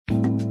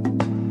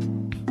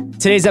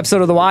Today's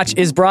episode of The Watch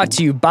is brought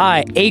to you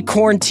by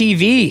Acorn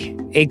TV.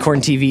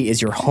 Acorn TV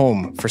is your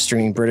home for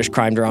streaming British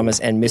crime dramas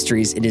and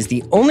mysteries. It is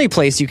the only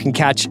place you can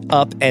catch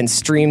up and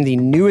stream the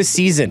newest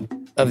season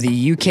of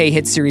the UK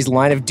hit series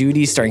Line of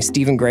Duty starring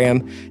Stephen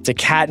Graham. It's a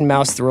cat and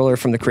mouse thriller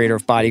from the creator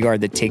of Bodyguard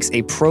that takes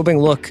a probing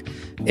look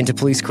into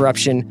police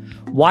corruption.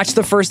 Watch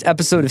the first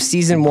episode of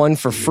season 1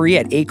 for free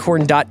at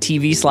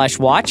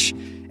acorn.tv/watch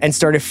and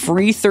start a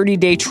free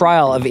 30-day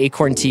trial of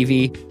Acorn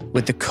TV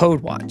with the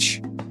code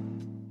WATCH.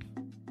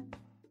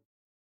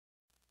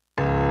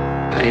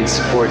 I need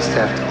support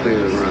staff to clear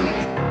the room.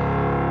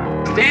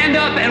 Stand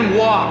up and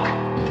walk,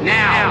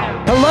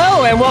 now.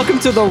 Hello and welcome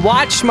to The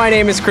Watch. My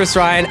name is Chris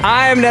Ryan.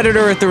 I'm an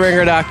editor at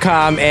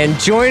TheRinger.com, and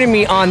joining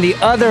me on the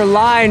other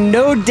line,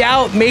 no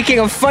doubt making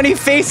a funny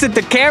face at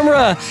the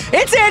camera,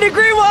 it's Andy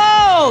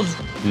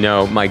Greenwald!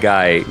 No, my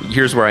guy,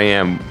 here's where I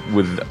am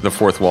with the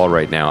fourth wall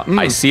right now.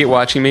 I see it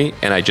watching me,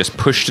 and I just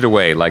pushed it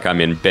away like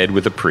I'm in bed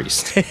with a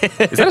priest. Is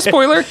that a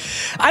spoiler?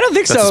 I don't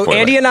think so.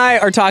 Andy and I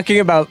are talking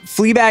about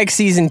Fleabag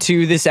Season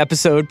 2 this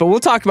episode, but we'll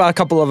talk about a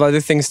couple of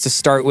other things to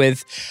start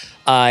with.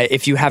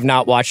 If you have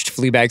not watched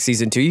Fleabag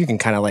Season 2, you can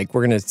kind of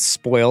we're going to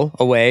spoil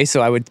away.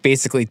 So I would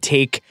basically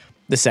take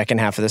the second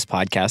half of this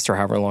podcast, or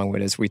however long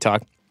it is we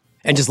talk,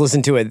 and just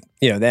listen to it,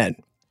 then.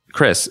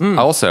 Chris,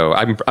 also,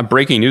 I'm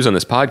breaking news on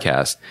this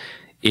podcast.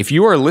 If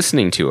you are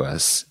listening to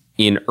us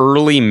in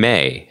early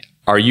May,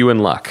 are you in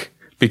luck?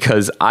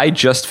 Because I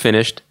just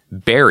finished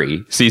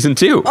Barry Season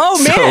 2.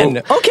 Oh,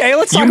 man. So okay,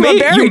 let's talk about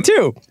Barry,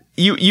 too.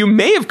 You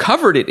may have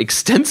covered it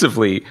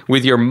extensively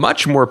with your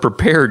much more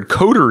prepared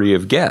coterie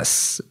of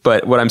guests.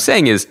 But what I'm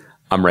saying is,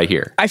 I'm right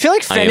here. I feel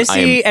like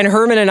Fantasy and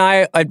Herman and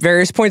I at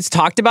various points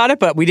talked about it,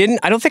 but we didn't.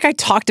 I don't think I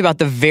talked about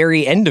the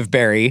very end of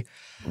Barry.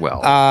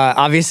 Well,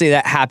 obviously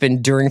that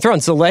happened during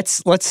Thrones. So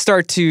let's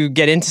start to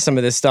get into some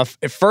of this stuff.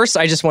 At first,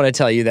 I just want to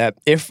tell you that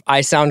if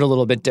I sound a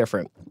little bit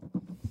different,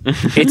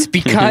 it's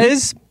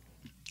because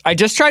I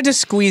just tried to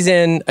squeeze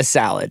in a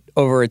salad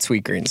over at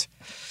Sweet Greens.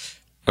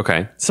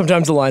 Okay.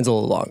 Sometimes the line's a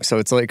little long, so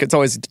it's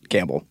always a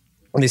gamble.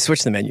 And they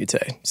switched the menu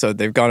today, so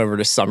they've gone over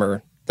to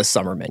the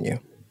summer menu,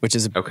 which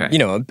is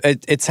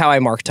it's how I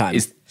mark time.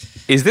 Is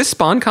this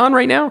SpawnCon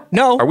right now?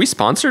 No. Are we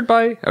sponsored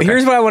by? Okay.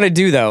 Here's what I want to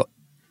do though.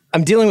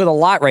 I'm dealing with a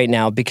lot right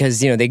now because,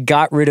 they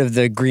got rid of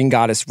the Green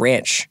Goddess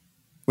Ranch,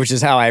 which is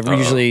how I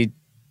usually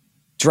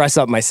dress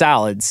up my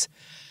salads.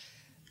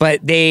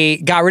 But they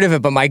got rid of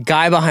it. But my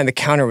guy behind the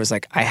counter was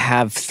like, I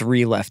have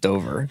 3 left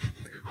over.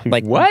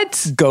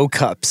 What? Go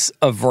cups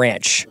of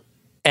ranch.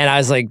 And I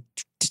was like,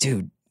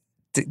 dude,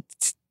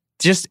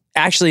 just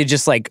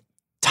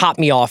top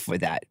me off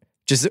with that.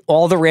 Just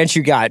all the ranch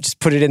you got, just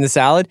put it in the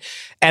salad.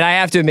 And I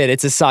have to admit,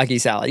 it's a soggy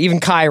salad. Even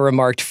Kai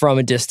remarked from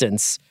a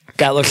distance,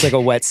 that looks like a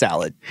wet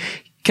salad.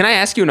 Can I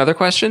ask you another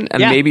question?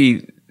 And yeah.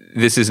 Maybe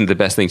this isn't the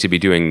best thing to be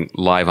doing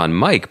live on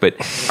mic, but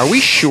are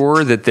we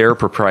sure that their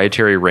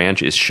proprietary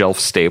ranch is shelf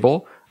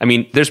stable? I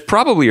mean, there's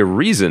probably a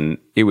reason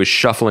it was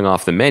shuffling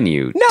off the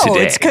menu today. No,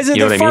 it's because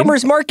the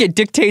farmer's market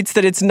dictates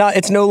that it's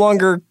no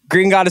longer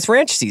Green Goddess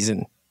Ranch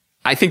season.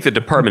 I think the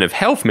Department of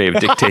Health may have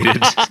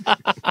dictated.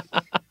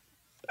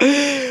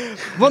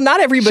 Well, not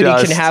everybody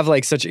can have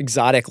such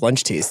exotic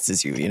lunch tastes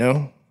as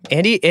you,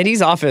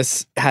 Andy's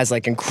office has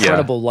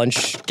incredible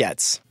lunch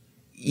gets.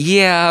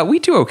 Yeah, we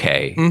do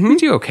okay. Mm-hmm. We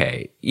do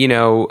okay.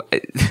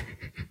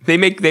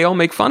 They all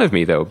make fun of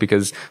me though,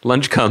 because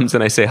lunch comes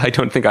and I say, I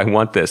don't think I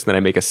want this. Then I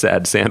make a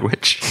sad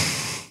sandwich.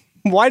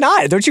 Why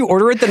not? Don't you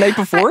order it the night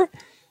before?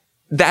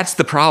 That's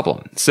the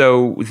problem.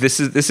 So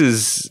this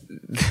is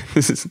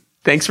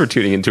thanks for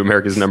tuning into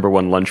America's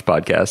 #1 lunch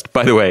podcast.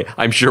 By the way,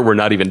 I'm sure we're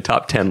not even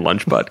top 10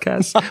 lunch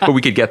podcasts, but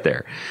we could get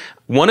there.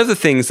 One of the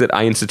things that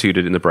I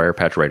instituted in the Briar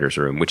Patch Writers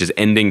Room, which is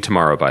ending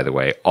tomorrow, by the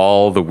way,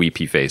 all the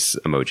weepy face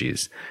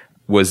emojis,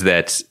 was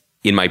that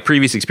in my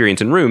previous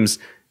experience in rooms,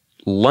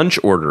 lunch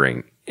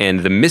ordering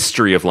and the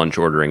mystery of lunch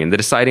ordering and the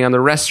deciding on the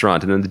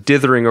restaurant and then the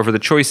dithering over the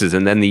choices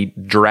and then the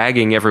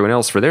dragging everyone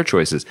else for their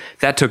choices,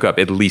 that took up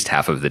at least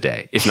half of the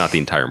day, if not the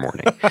entire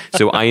morning.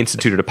 So I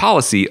instituted a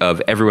policy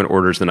of everyone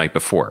orders the night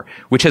before,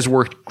 which has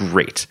worked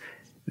great.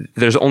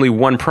 There's only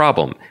one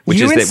problem, which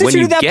is that when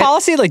you instituted that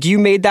policy? You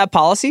made that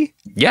policy?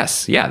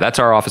 Yes. Yeah, that's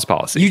our office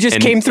policy. You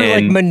just came through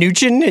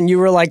Mnuchin and you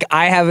were like,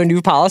 I have a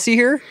new policy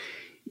here?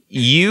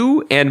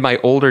 You and my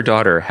older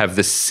daughter have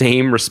the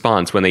same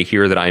response when they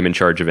hear that I'm in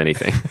charge of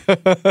anything.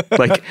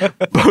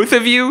 Both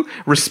of you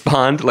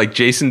respond like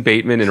Jason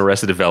Bateman in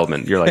Arrested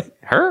Development. You're like,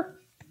 her?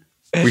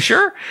 We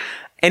sure?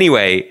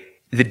 Anyway,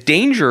 the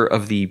danger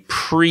of the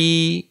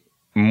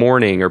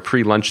pre-morning or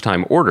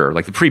pre-lunchtime order,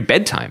 the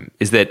pre-bedtime,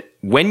 is that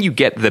when you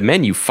get the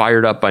menu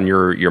fired up on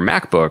your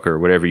MacBook or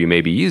whatever you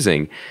may be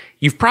using,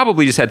 you've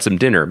probably just had some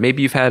dinner.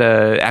 Maybe you've had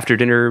after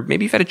dinner,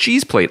 maybe you've had a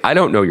cheese plate. I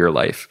don't know your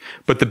life.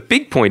 But the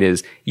big point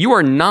is you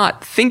are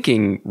not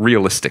thinking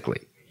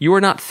realistically. You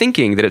are not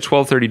thinking that at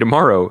 12:30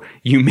 tomorrow,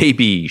 you may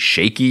be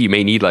shaky. You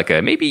may need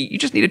maybe you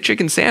just need a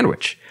chicken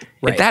sandwich.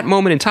 Right. At that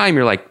moment in time,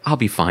 you're like, I'll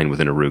be fine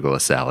with an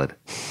arugula salad.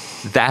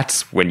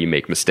 That's when you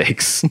make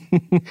mistakes.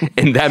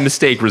 And that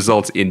mistake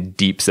results in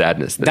deep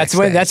sadness. That's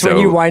when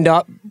you wind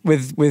up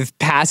with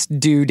past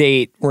due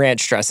date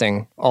ranch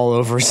dressing all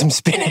over some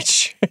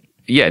spinach.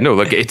 Yeah, no,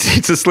 look,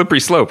 it's a slippery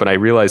slope, and I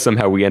realized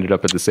somehow we ended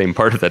up at the same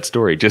part of that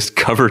story, just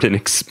covered in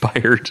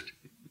expired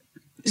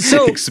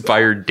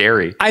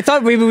dairy. I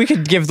thought maybe we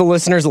could give the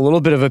listeners a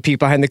little bit of a peek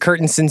behind the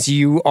curtain since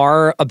you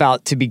are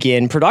about to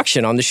begin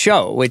production on the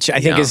show, which I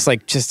think is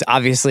like just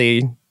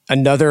obviously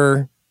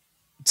another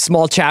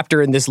small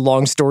chapter in this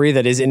long story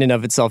that is in and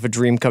of itself a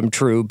dream come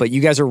true. But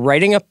you guys are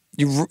writing up,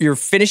 you're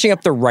finishing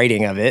up the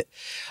writing of it.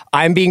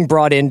 I'm being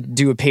brought in to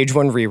do a page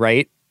one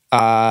rewrite.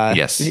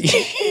 Yes.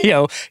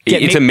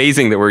 It's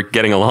amazing that we're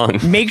getting along.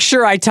 Make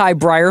sure I tie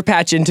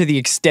Briarpatch into the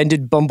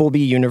extended Bumblebee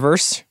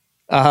universe.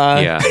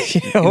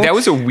 That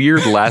was a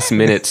weird last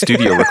minute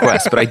studio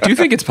request, but I do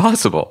think it's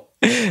possible.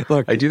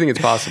 Look, I do think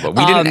it's possible.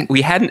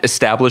 We hadn't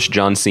established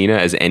John Cena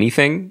as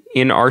anything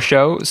in our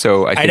show,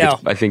 so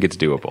I think it's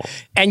doable.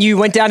 And you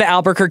went down to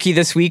Albuquerque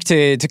this week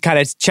to kind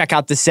of check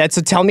out the set.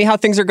 So tell me how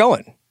things are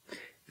going.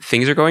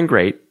 Things are going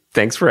great.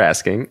 Thanks for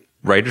asking.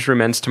 Writers' room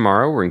ends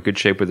tomorrow. We're in good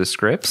shape with the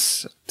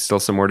scripts. Still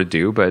some more to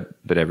do, but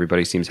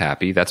everybody seems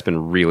happy. That's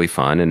been really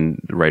fun,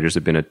 and the writers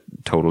have been a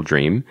total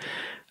dream.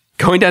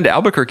 Going down to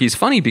Albuquerque is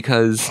funny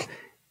because,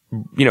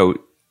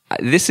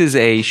 this is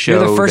a show.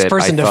 You're the first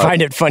person to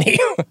find it funny.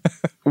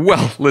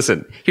 Well,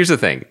 listen, here's the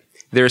thing.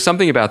 There's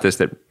something about this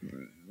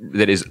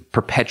that is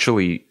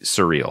perpetually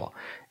surreal,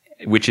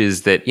 which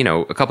is that,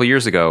 a couple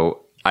years ago,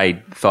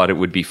 I thought it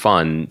would be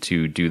fun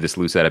to do this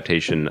loose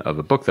adaptation of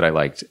a book that I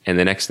liked. And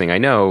the next thing I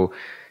know,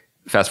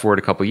 fast forward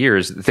a couple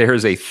years,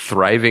 there's a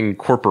thriving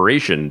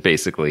corporation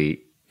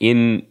basically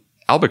in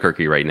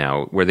Albuquerque right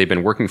now where they've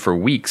been working for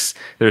weeks.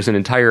 There's an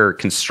entire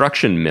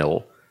construction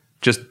mill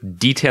just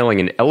detailing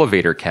an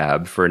elevator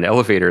cab for an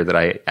elevator that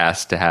I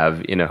asked to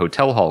have in a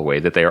hotel hallway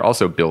that they are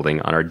also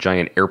building on our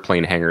giant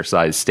airplane hangar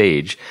sized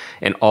stage,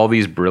 and all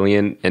these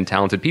brilliant and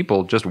talented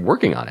people just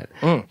working on it.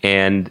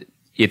 And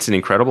it's an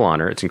incredible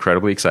honor. It's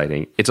incredibly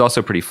exciting. It's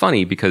also pretty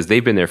funny because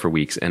they've been there for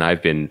weeks and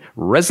I've been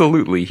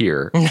resolutely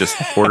here just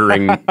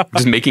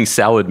just making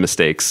salad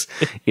mistakes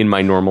in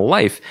my normal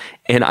life.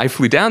 And I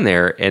flew down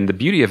there, and the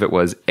beauty of it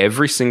was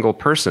every single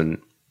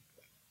person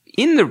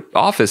in the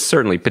office,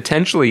 certainly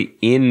potentially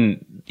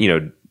in,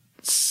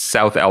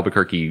 South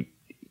Albuquerque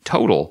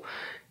total,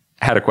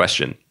 had a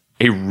question,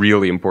 a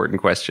really important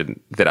question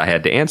that I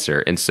had to answer.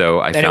 And so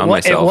I found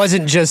myself. It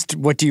wasn't just,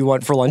 what do you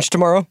want for lunch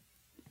tomorrow?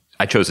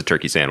 I chose a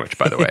turkey sandwich,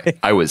 by the way.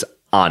 I was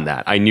on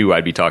that. I knew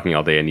I'd be talking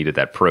all day. I needed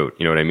that prote.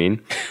 You know what I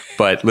mean?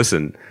 But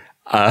listen,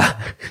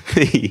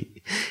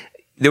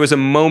 there was a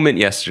moment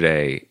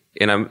yesterday,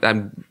 and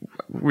I'm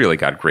really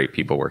got great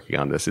people working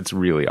on this. It's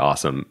really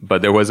awesome.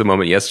 But there was a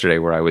moment yesterday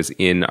where I was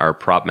in our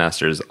prop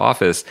master's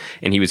office,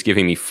 and he was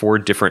giving me 4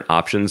 different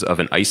options of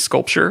an ice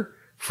sculpture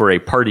for a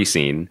party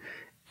scene.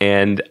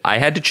 And I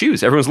had to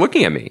choose. Everyone's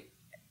looking at me.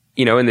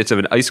 And it's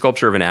an ice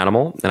sculpture of an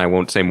animal, and I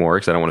won't say more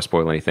because I don't want to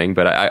spoil anything,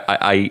 but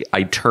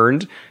I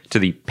turned to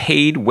the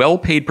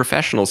well-paid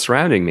professionals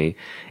surrounding me,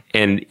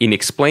 and in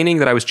explaining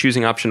that I was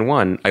choosing option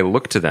 1, I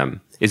looked to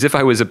them as if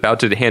I was about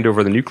to hand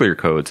over the nuclear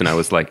codes, and I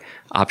was like,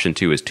 option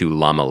 2 is too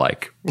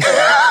llama-like.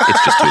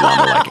 It's just too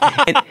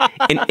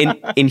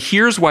llama-like. And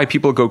here's why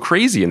people go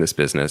crazy in this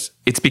business.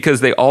 It's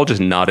because they all just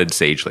nodded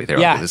sagely. They're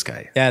like, this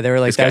guy. Yeah, they were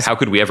like, how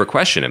could we ever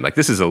question him? Like,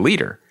 this is a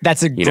leader.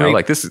 That's a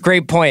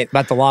great point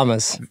about the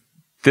llamas.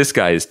 This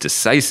guy is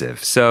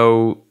decisive.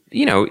 So,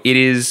 it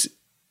is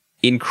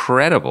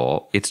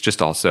incredible. It's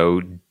just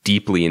also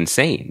deeply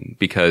insane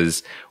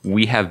because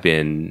we have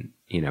been,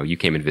 you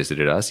came and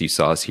visited us. You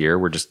saw us here.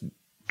 We're just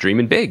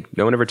dreaming big.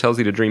 No one ever tells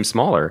you to dream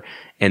smaller.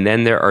 And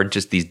then there are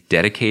just these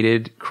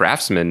dedicated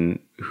craftsmen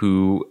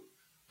who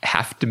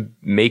have to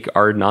make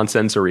our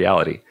nonsense a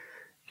reality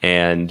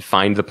and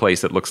find the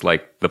place that looks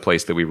like the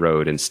place that we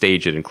rode and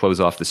stage it and close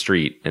off the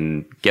street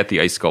and get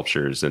the ice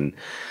sculptures. And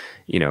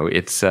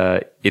it's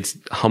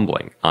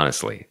humbling,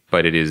 honestly,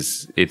 but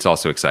it's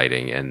also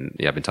exciting. And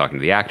I've been talking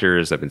to the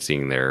actors. I've been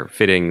seeing their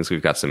fittings.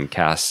 We've got some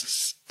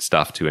cast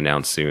stuff to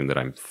announce soon that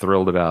I'm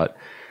thrilled about.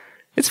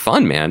 It's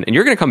fun, man. And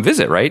you're going to come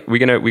visit, right?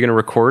 We're going to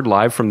record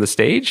live from the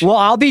stage. Well,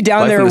 I'll be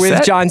down there with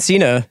set? John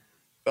Cena,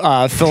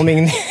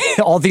 filming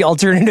all the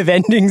alternative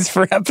endings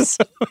for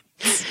episodes.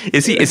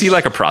 Is he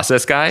like a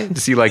process guy?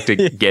 Does he like to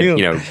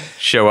get,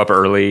 show up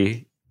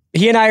early?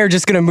 He and I are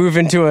just going to move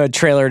into a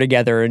trailer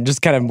together and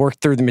just kind of work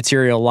through the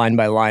material line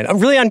by line.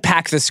 Really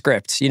unpack the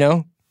script,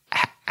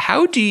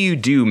 How do you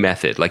do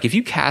method? Like if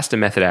you cast a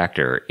method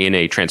actor in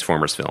a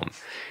Transformers film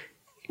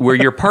where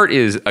your part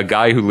is a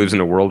guy who lives in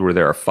a world where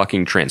there are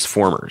fucking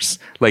Transformers,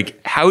 like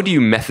how do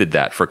you method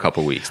that for a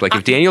couple weeks? Like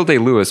if Daniel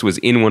Day-Lewis was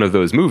in one of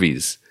those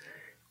movies,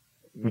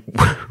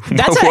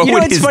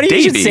 it's funny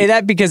you should say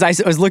that because I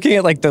was looking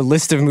at like the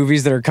list of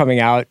movies that are coming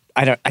out.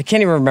 I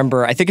can't even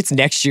remember. I think it's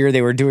next year.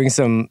 They were doing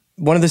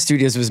one of the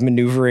studios was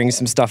maneuvering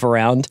some stuff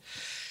around,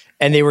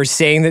 and they were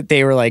saying that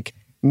they were like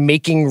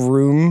making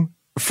room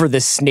for the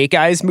Snake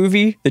Eyes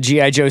movie, the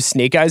G.I. Joe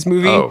Snake Eyes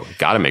movie. Oh,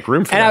 gotta make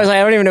room for that. And I was like,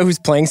 I don't even know who's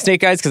playing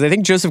Snake Eyes because I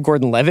think Joseph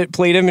Gordon-Levitt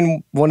played him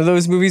in one of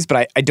those movies,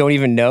 but I don't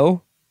even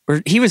know.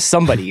 Or he was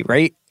somebody,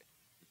 right?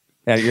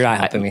 No, you're not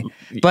helping me.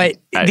 But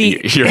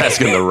you're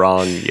asking the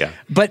wrong. Yeah.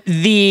 But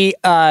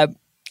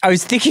I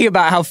was thinking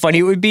about how funny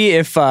it would be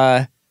if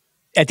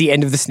at the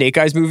end of the Snake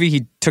Eyes movie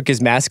he took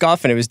his mask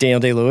off and it was Daniel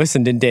Day-Lewis,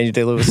 and then Daniel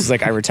Day-Lewis was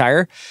like, "I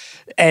retire."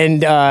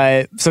 And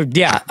so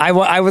yeah,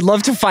 I would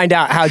love to find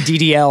out how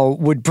DDL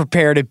would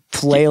prepare to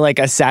play like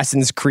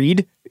Assassin's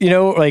Creed. You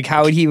know, like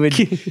how he would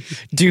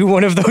do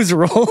one of those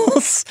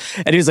roles.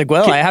 And he was like,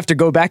 "Well, I have to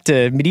go back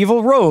to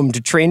medieval Rome to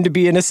train to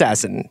be an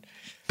assassin."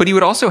 But he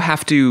would also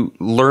have to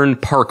learn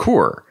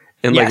parkour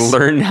and like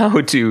learn how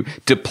to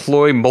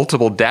deploy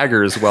multiple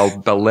daggers while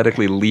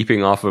balletically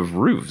leaping off of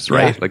roofs,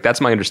 right? Yeah. Like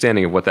that's my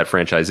understanding of what that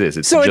franchise is.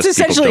 It's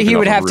essentially he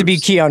would have to be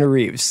Keanu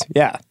Reeves.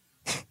 Yeah.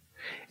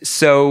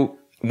 So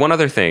one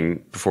other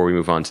thing before we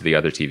move on to the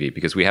other TV,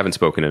 because we haven't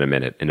spoken in a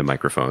minute into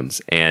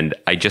microphones, and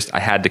I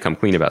had to come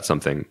clean about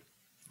something,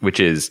 which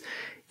is,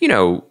 you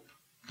know,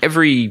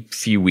 every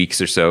few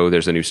weeks or so,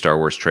 there's a new Star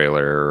Wars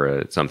trailer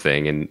or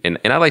something. And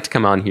I like to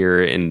come on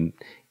here and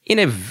in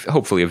a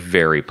hopefully a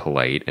very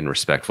polite and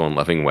respectful and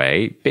loving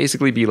way,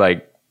 basically be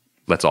like,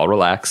 let's all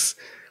relax.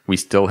 We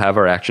still have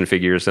our action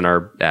figures in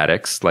our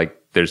attics. Like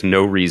there's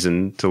no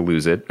reason to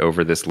lose it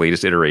over this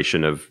latest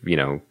iteration of, you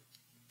know,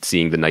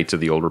 seeing the Knights of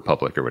the Old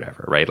Republic or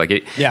whatever, right? Like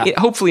it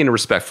hopefully in a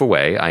respectful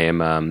way. I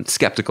am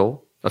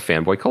skeptical of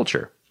fanboy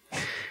culture.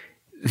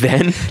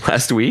 Then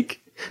last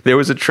week, there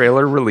was a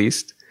trailer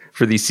released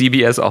for the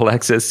CBS All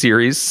Access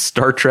series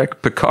Star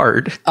Trek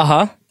Picard.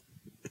 Uh-huh.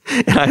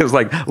 And I was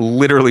like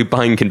literally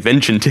buying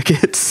convention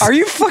tickets. Are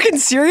you fucking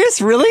serious?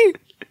 Really?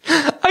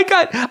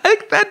 I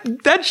think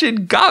that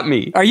shit got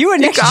me. Are you a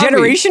Next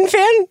Generation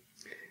fan?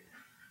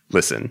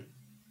 Listen.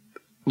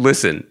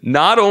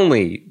 Not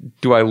only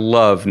do I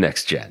love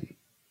Next Gen,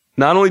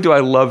 not only do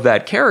I love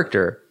that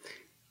character,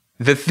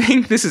 the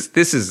thing, this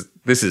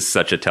is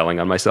such a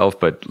telling on myself,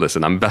 but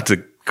listen, I'm about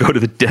to go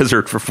to the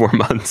desert for 4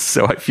 months,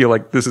 so I feel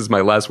like this is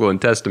my last will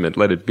and testament.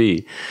 Let it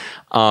be.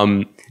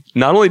 Not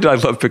only do I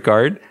love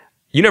Picard,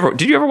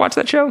 did you ever watch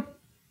that show?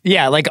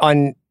 Yeah, like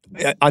on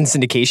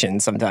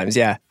syndication sometimes,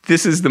 yeah.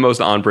 This is the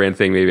most on-brand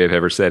thing maybe I've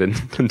ever said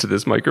into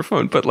this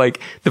microphone, but like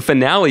the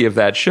finale of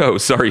that show,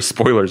 sorry,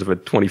 spoilers of a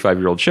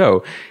 25-year-old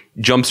show,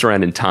 jumps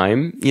around in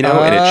time, you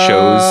know, and it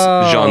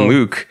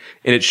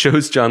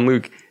shows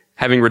Jean-Luc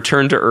having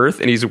returned to Earth,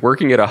 and he's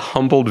working at a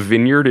humbled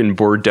vineyard in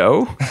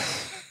Bordeaux.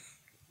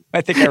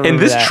 I think I remember And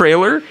this that.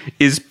 trailer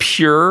is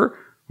pure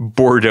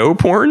Bordeaux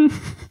porn.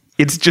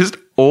 It's just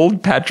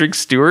old Patrick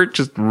Stewart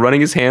just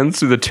running his hands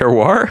through the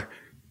terroir.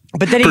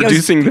 But then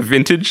producing the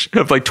vintage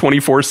of like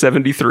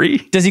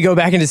 2473. Does he go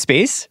back into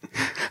space?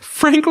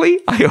 Frankly,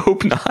 I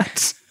hope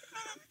not.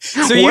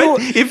 So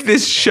if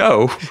this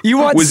show you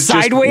want was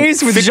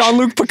Sideways with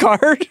Jean-Luc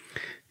Picard?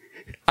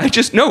 I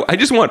just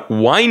want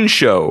Wine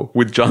Show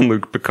with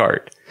Jean-Luc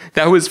Picard.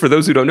 That was, for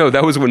those who don't know,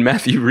 that was when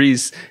Matthew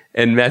Rhys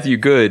and Matthew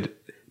Good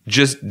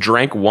just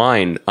drank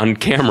wine on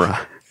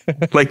camera.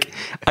 Like,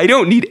 I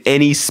don't need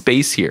any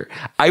space here.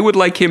 I would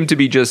like him to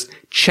be just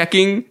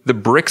checking the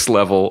bricks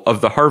level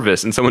of the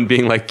harvest and someone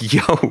being like,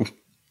 yo,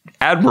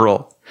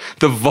 Admiral,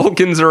 the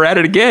Vulcans are at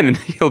it again. And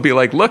he'll be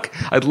like, look,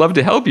 I'd love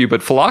to help you,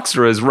 but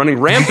Phylloxera is running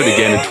rampant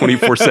again in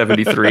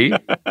 2473.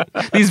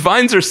 These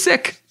vines are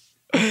sick.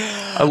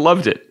 I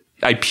loved it.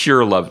 I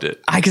pure loved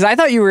it. Because I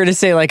thought you were going to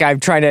say, like, I'm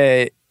trying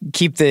to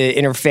keep the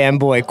inner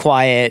fanboy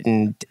quiet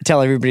and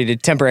tell everybody to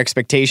temper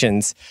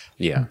expectations.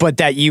 Yeah. But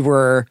that you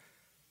were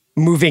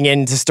moving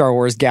into Star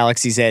Wars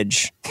Galaxy's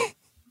Edge.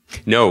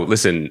 No,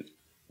 listen,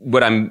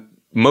 what I'm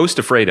most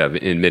afraid of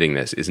in admitting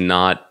this is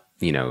not,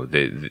 you know,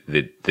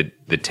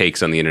 the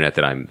takes on the internet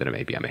that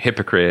maybe I'm a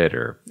hypocrite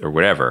or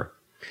whatever.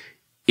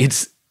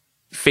 It's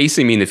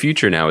facing me in the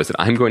future now is that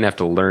I'm going to have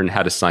to learn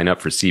how to sign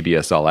up for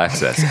CBS All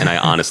Access. And I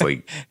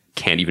honestly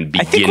can't even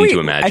begin to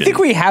imagine. I think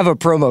we have a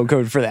promo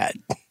code for that.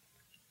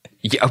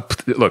 Yeah,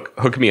 look,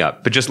 hook me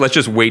up. But let's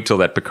just wait till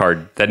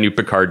that new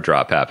Picard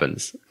drop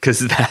happens.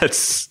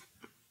 Because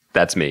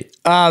that's me.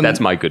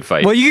 That's my good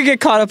fight. Well, you could get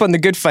caught up on the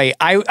good fight.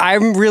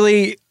 I'm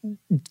really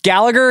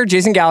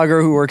Jason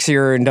Gallagher, who works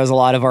here and does a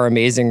lot of our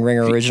amazing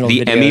Ringer original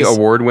videos. The Emmy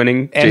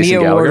award-winning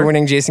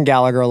Jason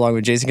Gallagher, along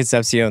with Jason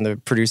Concepcion, the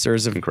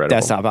producers of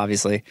Desktop,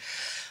 obviously.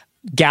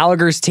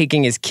 Gallagher's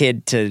taking his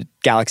kid to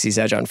Galaxy's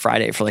Edge on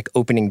Friday for like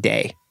opening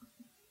day.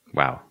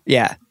 Wow.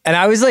 Yeah. And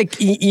I was like,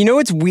 you know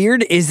what's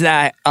weird is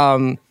that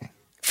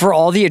for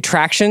all the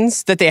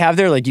attractions that they have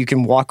there, like you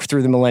can walk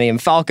through the Millennium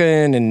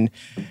Falcon and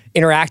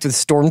interact with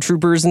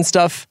stormtroopers and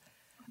stuff.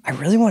 I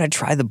really want to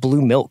try the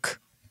blue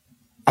milk.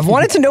 I've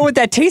wanted to know what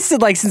that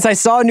tasted like since I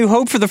saw A New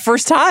Hope for the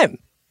first time.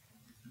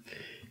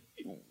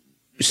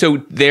 So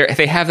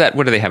they have that.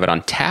 What do they have it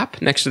on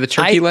tap next to the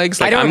turkey legs?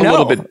 Like,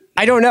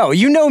 I don't know.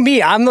 You know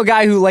me. I'm the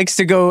guy who likes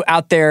to go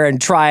out there and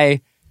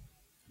try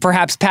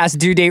perhaps past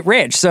due date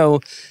ranch. So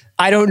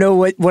I don't know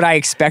what I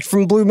expect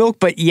from blue milk,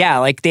 but yeah,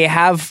 like they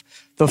have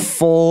the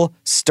full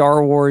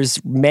Star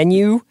Wars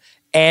menu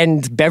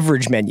and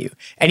beverage menu.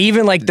 And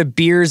even like the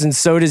beers and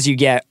sodas you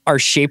get are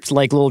shaped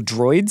like little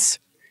droids.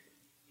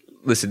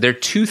 Listen, there are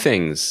two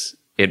things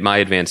at my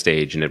advanced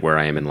age and at where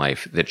I am in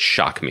life that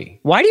shock me.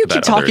 Why do you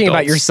keep talking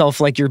about adults. yourself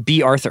like you're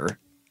B. Arthur?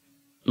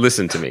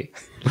 Listen to me.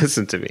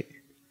 Listen to me.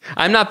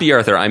 I'm not B.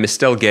 Arthur. I'm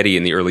Estelle Getty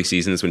in the early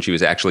seasons when she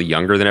was actually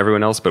younger than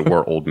everyone else, but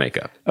wore old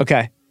makeup.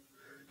 Okay.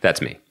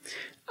 That's me.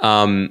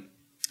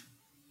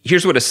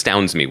 Here's what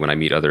astounds me when I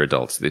meet other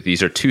adults.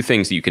 These are two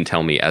things that you can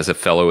tell me as a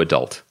fellow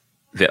adult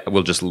that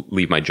will just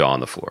leave my jaw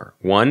on the floor.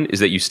 One is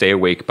that you stay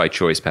awake by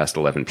choice past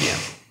 11 p.m.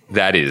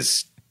 That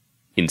is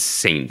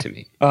insane to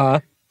me.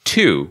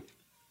 Two,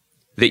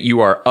 that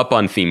you are up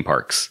on theme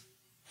parks.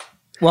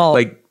 Well,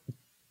 Like,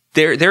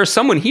 there's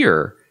someone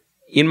here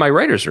in my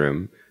writer's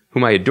room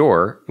whom I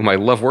adore, whom I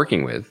love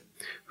working with,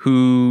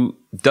 who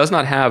does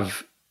not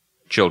have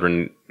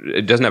children,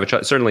 doesn't have a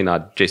child, certainly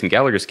not Jason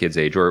Gallagher's kid's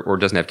age, or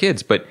doesn't have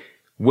kids, but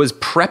was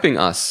prepping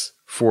us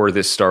for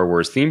this Star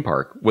Wars theme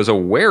park, was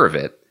aware of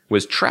it,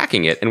 was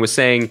tracking it, and was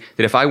saying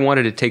that if I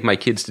wanted to take my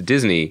kids to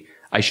Disney,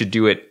 I should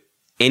do it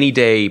any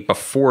day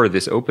before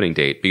this opening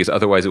date, because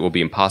otherwise it will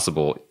be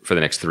impossible for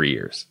the next 3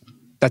 years.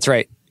 that's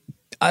right.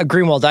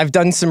 Greenwald, I've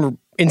done some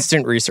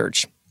instant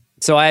research,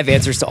 so I have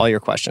answers to all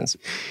your questions.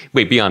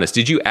 Wait, be honest.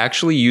 Did you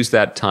actually use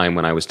that time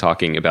when I was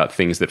talking about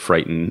things that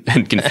frighten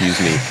and confuse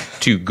me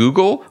to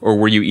Google, or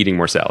were you eating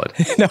more salad?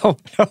 No.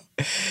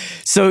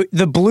 So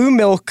the blue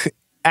milk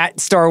at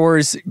Star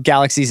Wars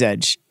Galaxy's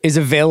Edge is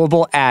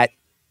available at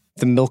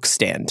the milk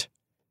stand.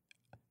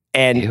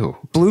 And Ew.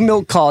 blue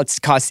milk costs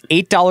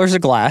 $8 a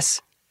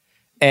glass.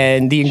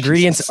 And the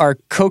ingredients are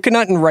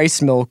coconut and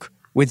rice milk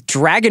with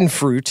dragon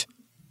fruit,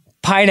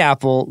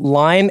 pineapple,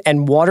 lime,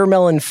 and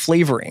watermelon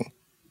flavoring.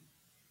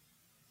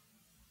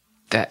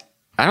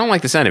 I don't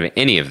like the sound of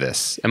any of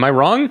this. Am I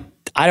wrong?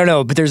 I don't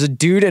know, but there's a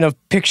dude in a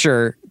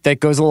picture that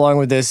goes along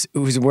with this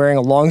who's wearing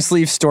a long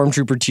sleeve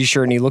Stormtrooper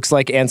t-shirt, and he looks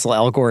like Ansel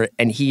Elgort,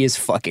 and he is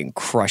fucking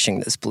crushing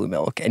this blue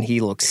milk, and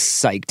he looks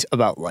psyched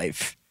about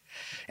life.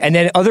 And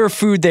then other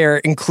food there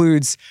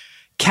includes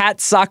Kat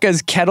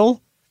Saka's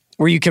Kettle,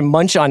 where you can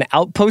munch on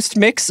Outpost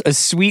Mix, a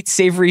sweet,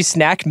 savory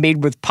snack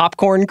made with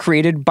popcorn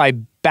created by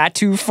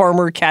Batu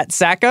farmer Kat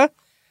Saka,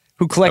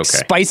 who collects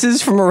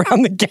spices from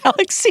around the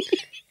galaxy.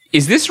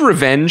 Is this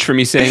revenge for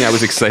me saying I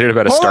was excited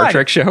about a Star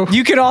Trek show?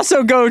 You can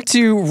also go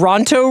to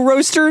Ronto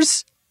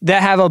Roasters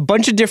that have a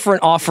bunch of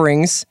different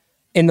offerings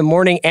in the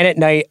morning and at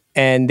night,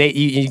 and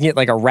you can get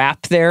like a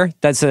wrap there.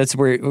 That's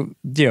where,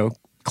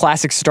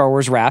 classic Star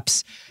Wars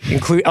wraps.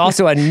 Include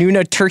also a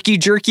Nuna turkey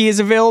jerky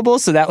is available,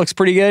 so that looks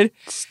pretty good.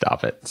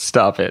 Stop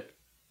it.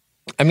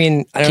 I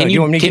mean, I don't know. Can Do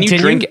you want me to you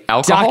continue? drink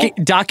alcohol?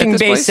 Docking at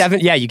this Bay place? 7.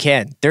 Yeah, you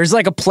can. There's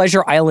like a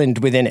pleasure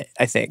island within it,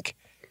 I think.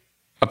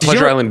 A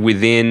pleasure island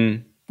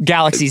within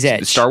Galaxy's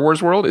Edge. Star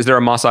Wars world? Is there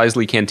a Mos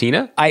Eisley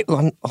cantina?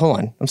 Hold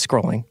on. I'm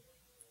scrolling.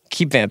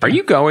 Keep vamping. Are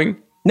you going?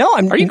 No,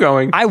 Are you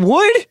going? I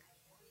would.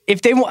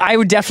 If they, I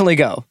would definitely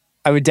go.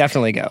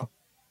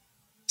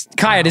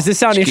 Kaya, does this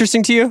sound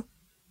interesting to you?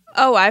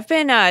 Oh, I've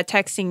been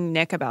texting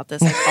Nick about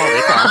this like all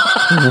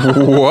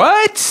week long.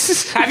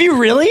 What? Have you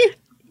really?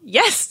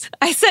 Yes,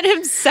 I sent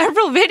him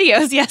several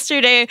videos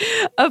yesterday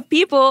of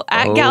people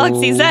at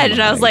Galaxy's Edge,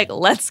 and I was like,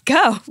 "Let's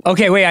go."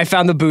 Okay, wait. I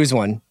found the booze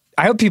one.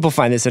 I hope people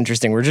find this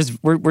interesting. We're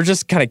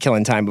just kind of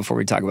killing time before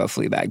we talk about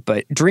Fleabag.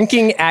 But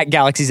drinking at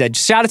Galaxy's Edge.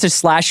 Shout out to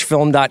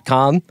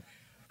 /film.com,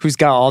 who's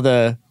got all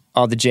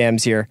the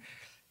jams here.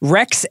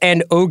 Rex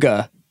and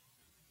Oga.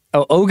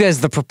 Oh, Oga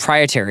is the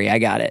proprietary. I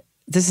got it.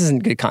 This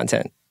isn't good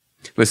content.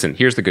 Listen,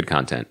 here's the good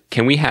content.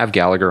 Can we have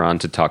Gallagher on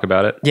to talk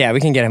about it? Yeah,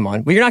 we can get him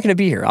on. Well, you're not going to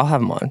be here. I'll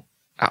have him on.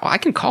 I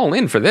can call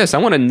in for this. I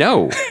want to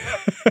know.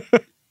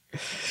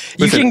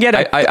 Listen, can get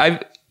a...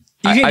 I've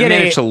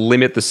managed to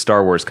limit the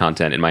Star Wars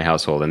content in my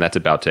household, and that's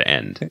about to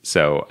end.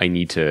 So I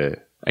need to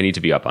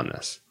be up on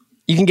this.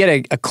 You can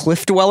get a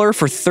Cliff Dweller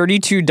for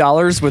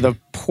 $32 with a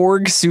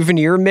Porg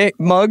souvenir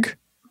mug,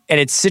 and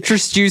it's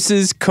citrus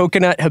juices,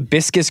 coconut,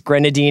 hibiscus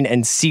grenadine,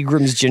 and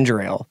Seagram's ginger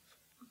ale.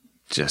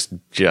 Just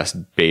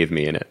bathe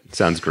me in it.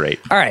 Sounds great.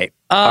 All right.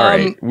 All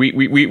right.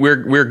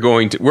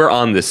 We're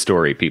on this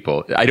story,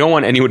 people. I don't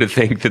want anyone to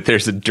think that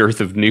there's a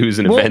dearth of news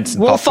and events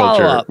and pop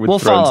culture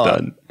with Thrones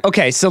done.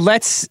 Okay, so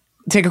let's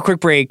take a quick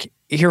break,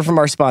 hear from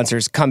our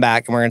sponsors, come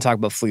back, and we're going to talk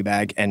about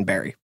Fleabag and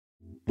Barry.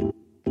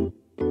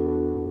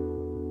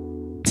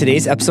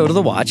 Today's episode of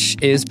The Watch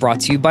is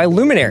brought to you by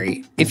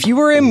Luminary. If you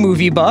were a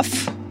movie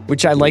buff,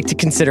 which I like to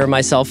consider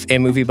myself a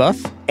movie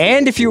buff,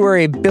 and if you were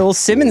a Bill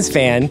Simmons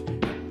fan,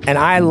 and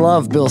I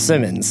love Bill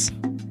Simmons,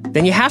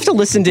 then you have to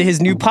listen to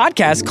his new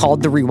podcast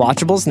called The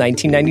Rewatchables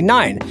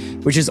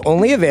 1999, which is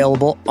only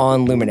available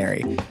on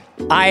Luminary.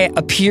 I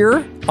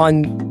appear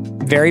on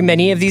very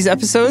many of these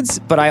episodes,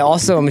 but I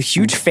also am a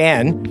huge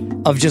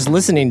fan of just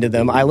listening to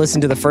them. I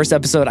listened to the first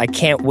episode. I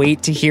can't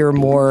wait to hear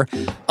more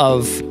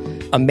of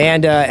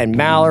Amanda and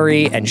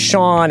Mallory and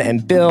Sean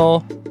and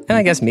Bill, and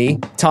I guess me,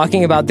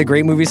 talking about the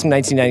great movies from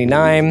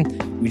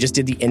 1999. We just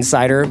did The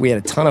Insider. We had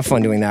a ton of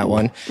fun doing that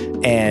one.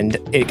 And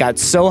it got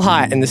so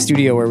hot in the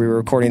studio where we were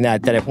recording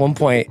that at one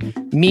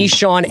point, me,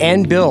 Sean,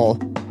 and Bill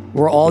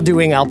were all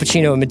doing Al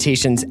Pacino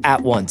imitations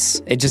at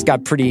once. It just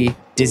got pretty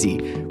dizzy.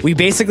 We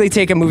basically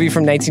take a movie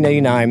from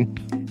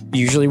 1999,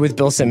 usually with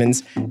Bill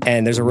Simmons,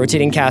 and there's a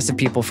rotating cast of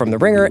people from The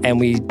Ringer, and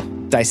we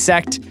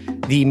dissect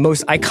the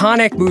most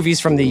iconic movies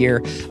from the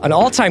year, an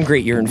all-time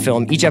great year in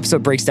film. Each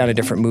episode breaks down a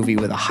different movie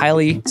with a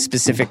highly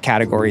specific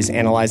categories,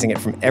 analyzing it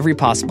from every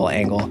possible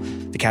angle.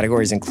 The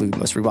categories include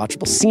most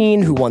rewatchable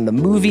scene, who won the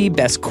movie,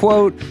 best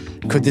quote,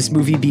 could this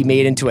movie be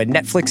made into a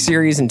Netflix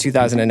series in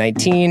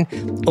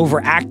 2019,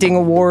 overacting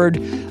award.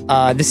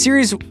 The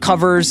series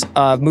covers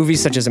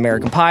movies such as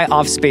American Pie,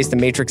 Office Space, The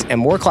Matrix, and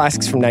more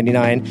classics from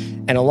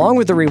 '99. And along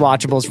with the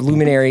rewatchables,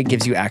 Luminary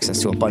gives you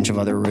access to a bunch of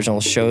other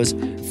original shows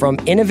from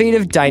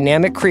innovative,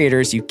 dynamic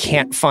creators you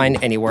can't find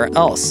anywhere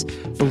else.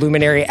 The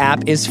Luminary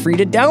app is free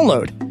to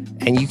download,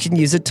 and you can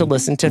use it to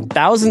listen to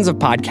thousands of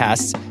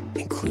podcasts,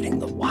 including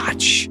The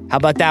Watch. How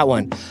about that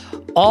one?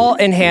 All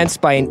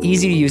enhanced by an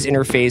easy-to-use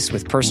interface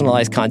with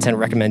personalized content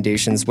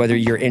recommendations. Whether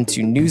you're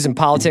into news and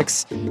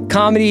politics,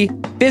 comedy,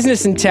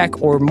 business and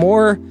tech, or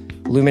more,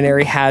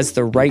 Luminary has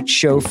the right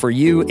show for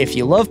you. If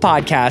you love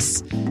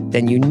podcasts,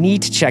 then you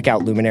need to check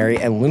out Luminary,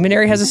 and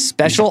Luminary has a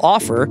special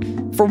offer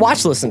for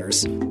Watch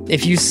listeners.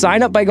 If you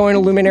sign up by going to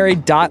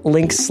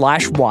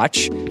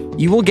luminary.link/watch,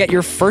 you will get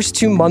your first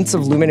 2 months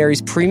of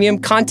Luminary's premium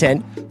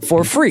content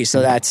for free.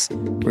 So that's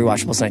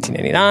Rewatchables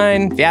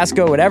 1989,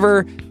 Fiasco,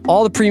 whatever,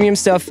 all the premium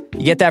stuff.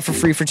 You get that for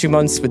free for 2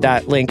 months with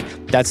that link.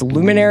 That's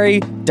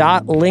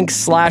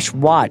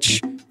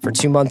luminary.link/watch for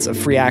 2 months of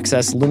free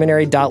access.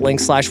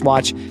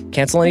 Luminary.link/watch.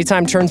 Cancel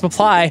anytime, terms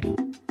apply.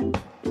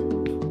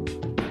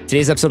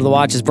 Today's episode of The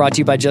Watch is brought to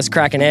you by Just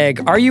Crack an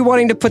Egg. Are you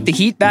wanting to put the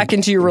heat back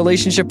into your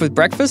relationship with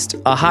breakfast?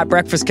 A hot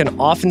breakfast can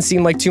often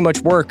seem like too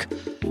much work,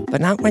 but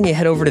not when you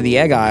head over to the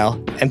egg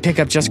aisle and pick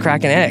up Just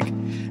Crack an Egg.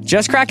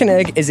 Just Crack an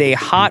Egg is a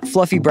hot,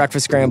 fluffy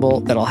breakfast scramble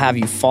that'll have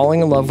you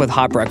falling in love with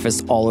hot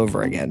breakfast all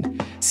over again.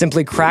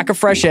 Simply crack a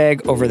fresh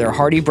egg over their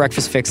hearty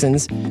breakfast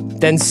fixins,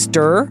 then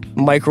stir,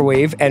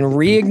 microwave, and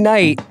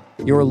reignite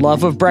your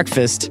love of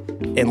breakfast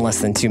in less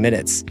than 2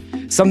 minutes.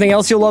 Something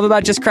else you'll love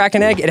about Just Crack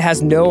an Egg, it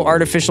has no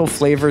artificial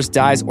flavors,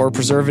 dyes, or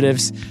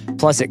preservatives.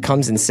 Plus, it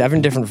comes in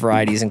 7 different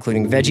varieties,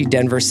 including Veggie,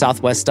 Denver,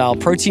 Southwest style,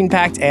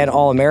 protein-packed, and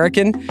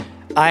all-American.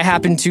 I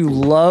happen to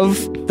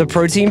love the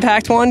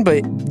protein-packed one,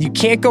 but you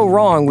can't go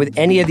wrong with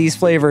any of these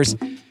flavors.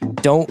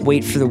 Don't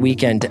wait for the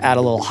weekend to add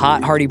a little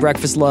hot, hearty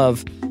breakfast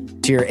love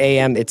to your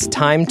AM. It's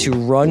time to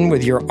run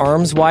with your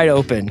arms wide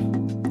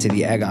open to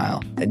the egg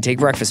aisle and take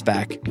breakfast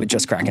back with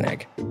Just Crack an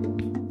Egg.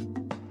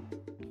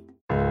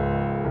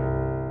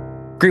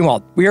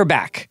 Greenwald, we are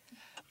back.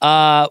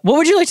 What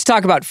would you like to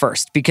talk about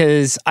first?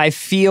 Because I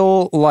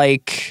feel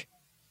like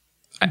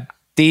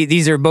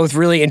these are both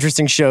really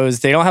interesting shows.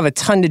 They don't have a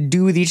ton to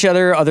do with each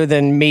other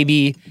than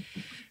maybe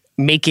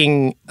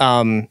making,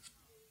 I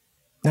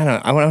want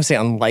to say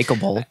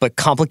unlikable, but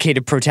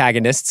complicated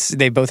protagonists.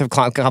 They both have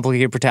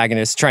complicated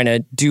protagonists trying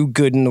to do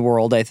good in the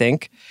world, I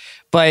think.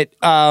 But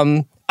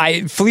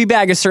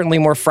Fleabag is certainly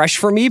more fresh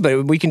for me,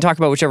 but we can talk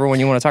about whichever one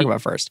you want to talk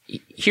about first.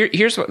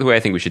 Here's the way I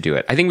think we should do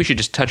it. I think we should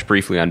just touch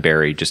briefly on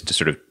Barry, just to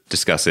sort of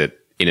discuss it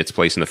in its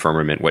place in the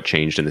firmament, what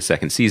changed in the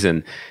second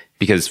season,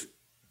 because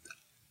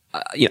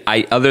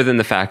other than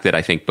the fact that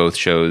I think both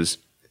shows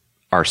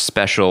are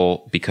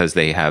special because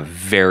they have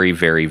very,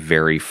 very,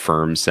 very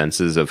firm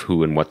senses of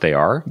who and what they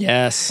are.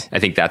 Yes. I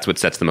think that's what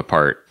sets them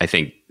apart. I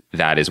think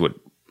that is what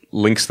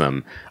links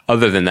them.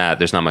 Other than that,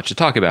 there's not much to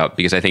talk about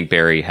because I think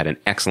Barry had an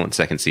excellent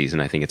second season.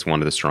 I think it's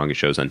one of the strongest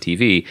shows on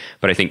TV,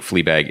 but I think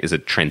Fleabag is a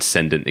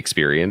transcendent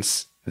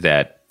experience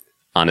that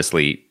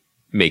honestly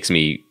makes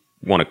me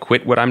want to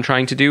quit what I'm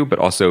trying to do, but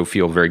also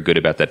feel very good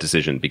about that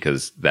decision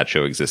because that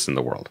show exists in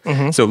the world.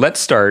 Mm-hmm. So let's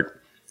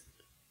start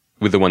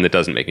with the one that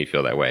doesn't make me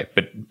feel that way,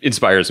 but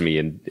inspires me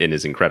and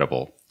is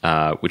incredible,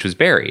 which was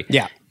Barry.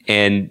 Yeah.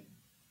 And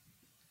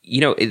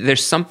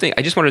there's something,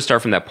 I just wanted to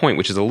start from that point,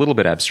 which is a little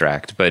bit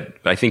abstract, but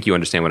I think you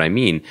understand what I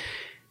mean,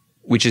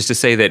 which is to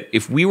say that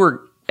if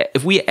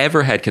we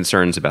ever had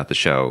concerns about the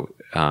show,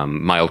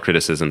 mild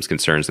criticisms,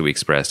 concerns that we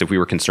expressed, if we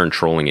were concerned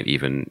trolling it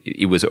even,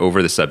 it was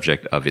over the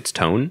subject of its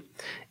tone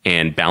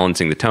and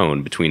balancing the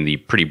tone between the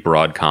pretty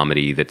broad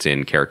comedy that's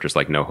in characters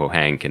like NoHo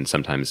Hank and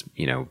sometimes,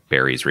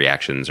 Barry's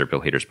reactions or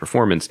Bill Hader's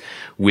performance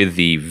with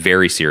the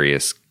very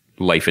serious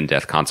life and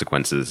death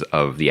consequences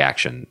of the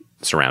action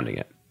surrounding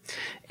it.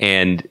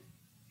 And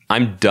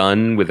I'm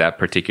done with that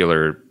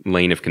particular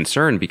lane of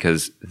concern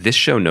because this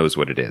show knows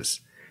what it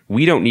is.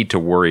 We don't need to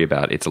worry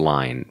about its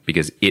line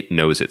because it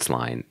knows its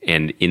line.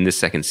 And in the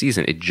second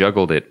season, it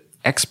juggled it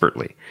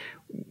expertly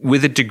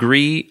with a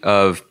degree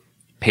of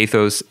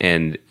pathos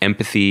and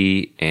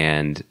empathy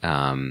and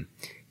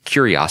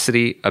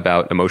curiosity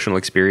about emotional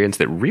experience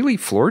that really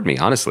floored me,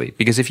 honestly.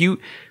 Because if you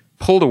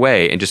pulled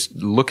away and just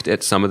looked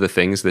at some of the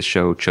things the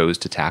show chose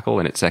to tackle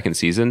in its second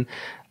season,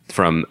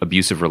 from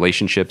abusive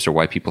relationships or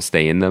why people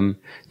stay in them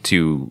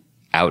to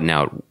out and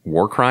out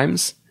war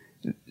crimes,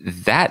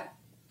 that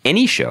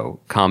any show,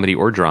 comedy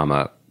or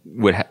drama,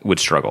 would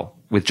struggle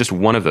with just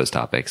one of those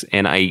topics.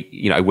 And I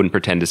wouldn't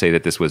pretend to say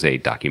that this was a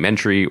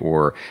documentary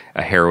or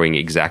a harrowing,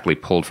 exactly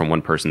pulled from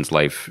one person's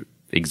life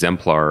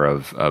exemplar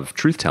of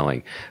truth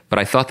telling. But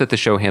I thought that the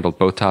show handled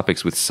both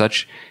topics with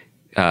such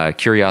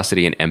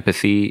curiosity and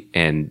empathy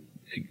and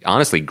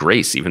honestly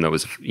grace, even though it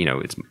was,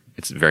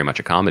 it's very much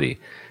a comedy.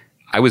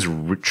 I was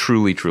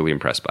truly, truly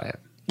impressed by it.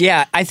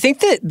 Yeah, I think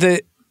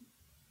that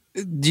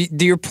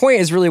your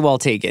point is really well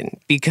taken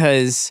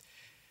because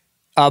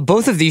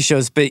both of these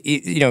shows, but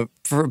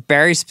for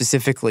Barry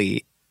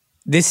specifically,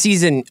 this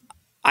season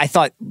I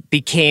thought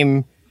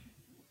became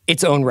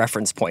its own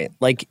reference point.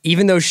 Like,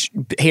 even though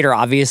Hader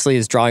obviously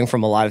is drawing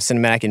from a lot of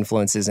cinematic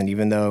influences, and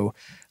even though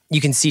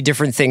you can see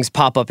different things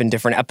pop up in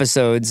different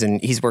episodes,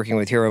 and he's working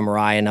with Hiro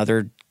Murai and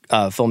other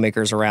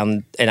filmmakers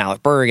around, and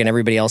Alec Berg and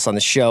everybody else on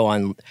the show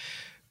on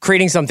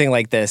creating something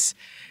like this,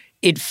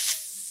 it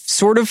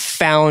sort of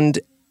found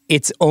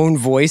its own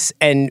voice.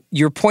 And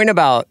your point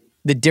about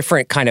the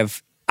different kind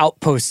of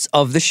outposts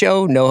of the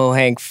show, NoHo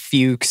Hank,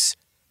 Fuchs,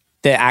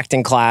 the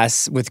acting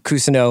class with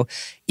Kusino,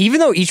 even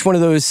though each one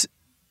of those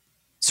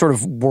sort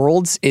of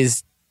worlds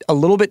is a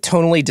little bit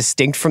tonally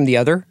distinct from the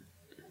other,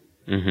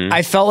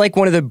 I felt like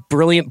one of the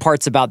brilliant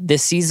parts about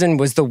this season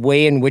was the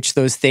way in which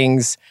those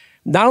things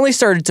not only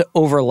started to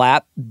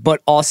overlap, but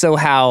also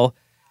how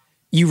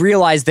you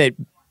realize that,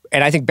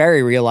 and I think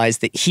Barry realized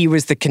that he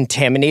was the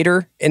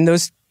contaminator in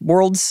those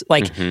worlds.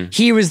 Like,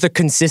 he was the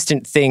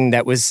consistent thing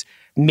that was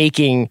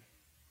making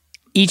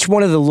each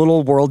one of the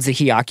little worlds that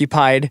he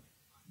occupied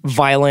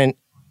violent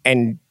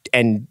and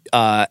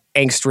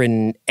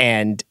angst-ridden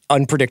and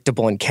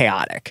unpredictable and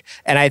chaotic.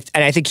 And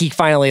I think he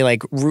finally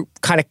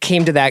kind of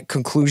came to that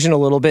conclusion a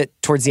little bit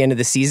towards the end of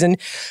the season.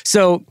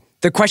 So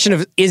the question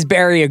of, is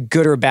Barry a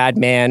good or bad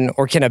man,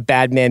 or can a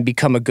bad man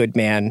become a good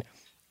man,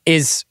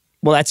 is,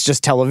 well, that's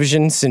just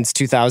television since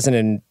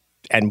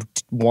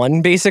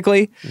 2001,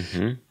 basically.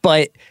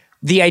 But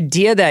the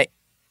idea that,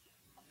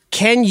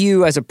 can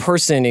you as a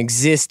person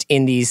exist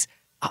in these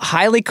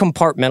highly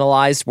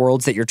compartmentalized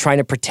worlds that you're trying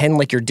to pretend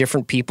like you're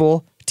different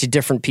people to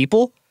different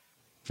people?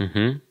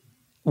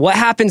 What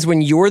happens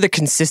when you're the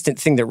consistent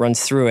thing that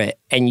runs through it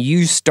and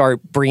you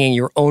start bringing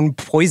your own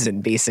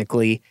poison,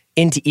 basically,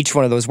 into each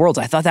one of those worlds?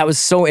 I thought that was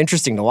so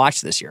interesting to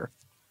watch this year.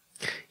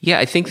 Yeah,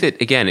 I think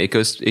that, again,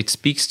 it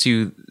speaks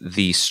to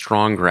the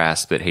strong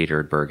grasp that Hader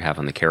and Berg have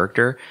on the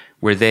character,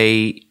 where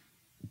they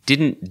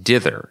didn't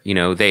dither.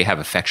 They have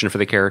affection for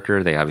the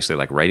character. They obviously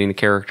like writing the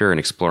character and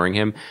exploring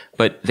him,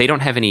 but they don't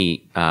have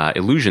any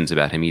illusions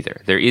about him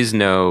either. There is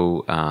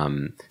no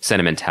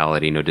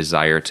sentimentality, no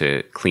desire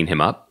to clean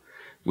him up,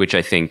 which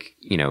I think,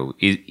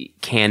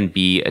 can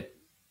be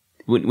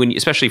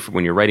especially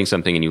when you're writing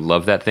something and you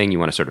love that thing, you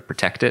want to sort of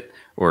protect it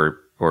or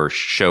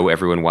show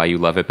everyone why you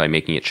love it by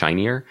making it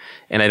shinier.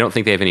 And I don't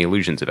think they have any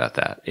illusions about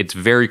that. It's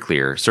very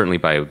clear, certainly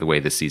by the way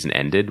this season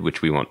ended,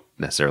 which we won't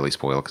necessarily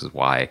spoil because of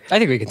why. I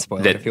think we can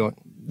spoil it if you want.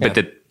 Yeah.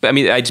 But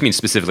I just mean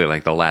specifically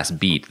like the last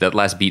beat. That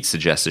last beat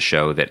suggests a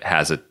show that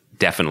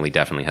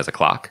definitely has a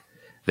clock.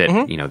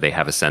 That, they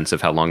have a sense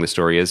of how long the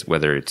story is,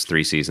 whether it's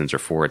 3 seasons or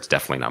 4. It's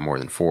definitely not more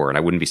than 4. And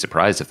I wouldn't be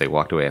surprised if they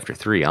walked away after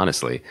 3,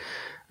 honestly.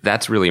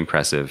 That's really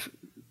impressive.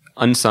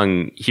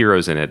 Unsung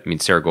heroes in it. I mean,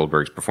 Sarah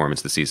Goldberg's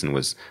performance this season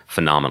was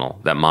phenomenal.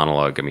 That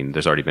monologue, I mean,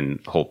 there's already been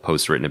whole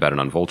posts written about it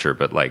on Vulture,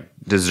 but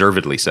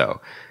deservedly so.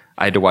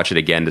 I had to watch it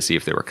again to see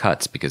if there were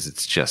cuts because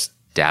it's just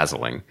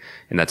dazzling.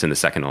 And that's in the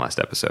second to last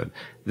episode.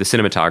 The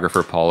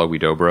cinematographer, Paula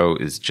Widobro,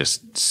 is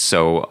just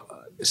so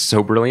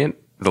brilliant.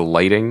 The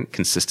lighting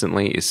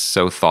consistently is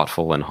so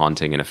thoughtful and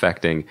haunting and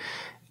affecting.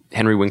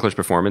 Henry Winkler's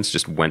performance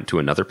just went to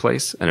another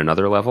place and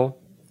another level,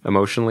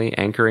 emotionally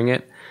anchoring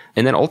it.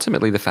 And then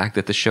ultimately the fact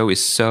that the show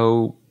is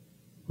so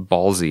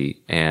ballsy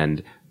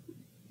and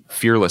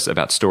fearless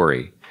about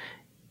story,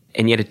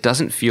 and yet it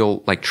doesn't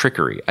feel like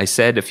trickery. I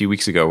said a few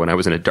weeks ago when I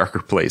was in a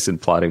darker place in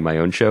plotting my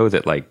own show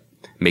that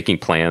making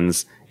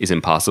plans is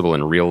impossible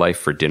in real life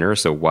for dinner.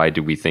 So why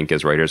do we think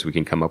as writers we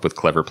can come up with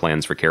clever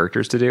plans for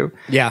characters to do?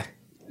 Yeah.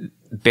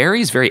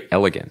 Barry's very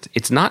elegant.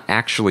 It's not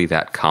actually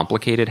that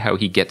complicated how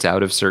he gets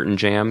out of certain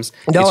jams.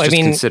 No, it's just I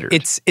mean, considered.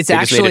 it's they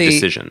actually just made a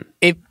decision.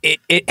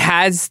 It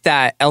has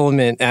that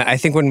element. I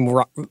think when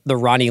the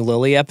Ronnie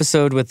Lilly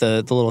episode with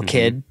the little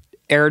kid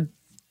aired,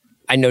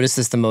 I noticed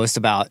this the most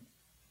about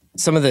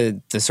some of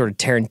the sort of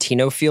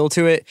Tarantino feel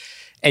to it.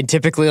 And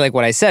typically, like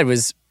what I said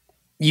was,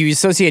 you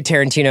associate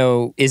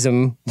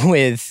Tarantino-ism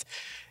with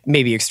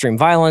maybe extreme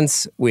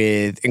violence,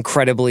 with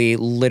incredibly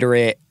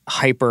literate,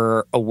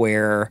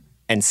 hyper-aware,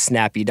 and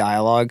snappy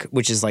dialogue,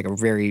 which is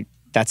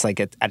that's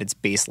at its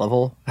base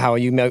level, how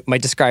you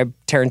might describe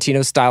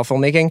Tarantino style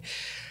filmmaking.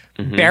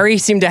 Barry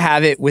seemed to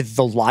have it with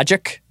the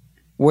logic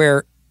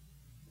where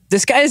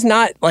this guy is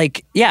not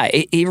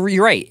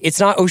you're right.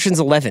 It's not Ocean's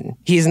 11.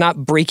 He is not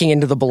breaking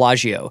into the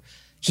Bellagio.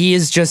 He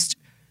is just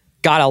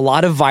got a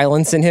lot of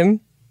violence in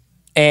him.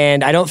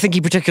 And I don't think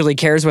he particularly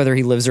cares whether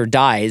he lives or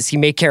dies. He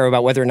may care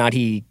about whether or not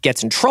he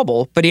gets in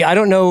trouble, but I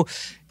don't know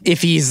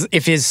if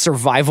his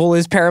survival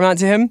is paramount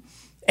to him.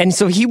 And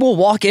so he will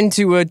walk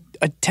into a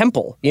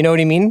temple, you know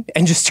what I mean?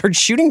 And just start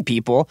shooting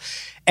people.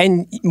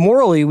 And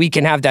morally, we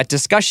can have that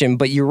discussion,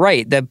 but you're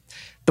right. The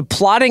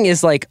plotting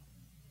is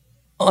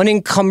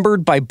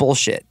unencumbered by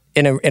bullshit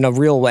in a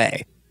real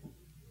way.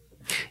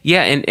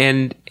 Yeah,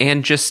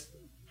 and just,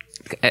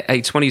 I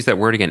just want to use that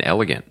word again,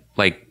 elegant.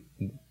 like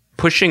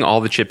pushing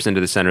all the chips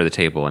into the center of the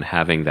table and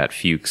having that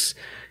Fuchs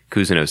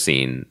Cousineau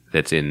scene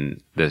that's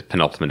in the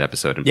penultimate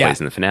episode and plays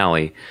in the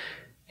finale,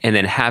 and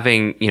then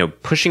having,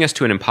 pushing us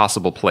to an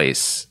impossible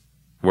place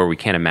where we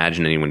can't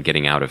imagine anyone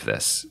getting out of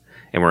this.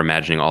 And we're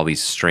imagining all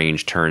these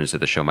strange turns that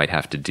the show might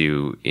have to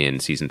do in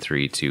season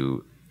 3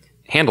 to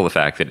handle the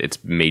fact that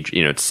its major,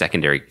 its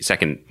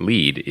second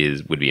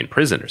lead would be in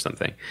prison or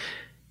something.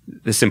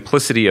 The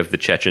simplicity of the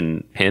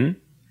Chechen pin,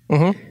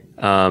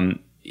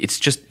 it's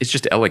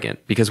just elegant,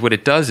 because what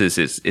it does is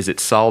it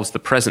solves the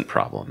present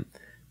problem,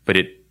 but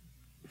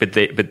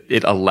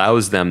it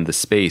allows them the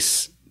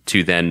space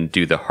to then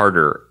do the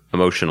harder,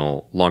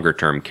 emotional, longer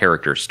term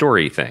character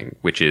story thing,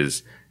 which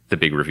is the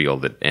big reveal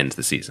that ends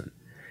the season.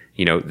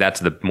 That's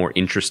the more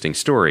interesting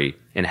story,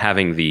 and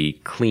having the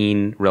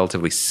clean,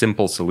 relatively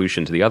simple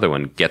solution to the other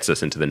one gets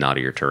us into the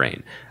knottier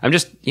terrain. I'm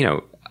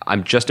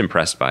just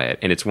impressed by it.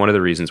 And it's one of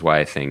the reasons why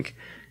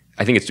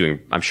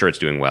I'm sure it's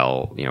doing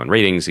well, in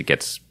ratings. It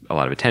gets a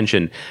lot of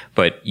attention,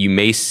 but you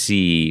may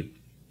see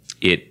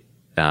it,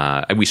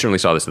 we certainly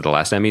saw this at the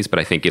last Emmys, but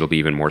I think it'll be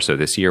even more so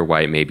this year,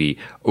 why it may be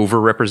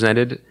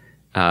overrepresented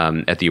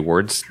at the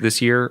awards this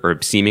year,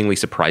 or seemingly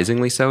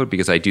surprisingly so,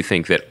 because I do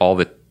think that all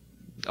the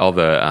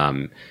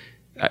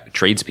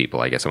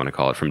tradespeople, I guess I want to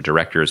call it, from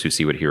directors who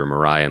see what Hiro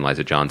Murai and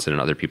Liza Johnson and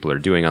other people are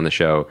doing on the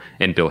show,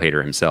 and Bill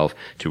Hader himself,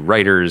 to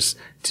writers,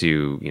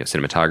 to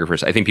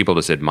cinematographers. I think people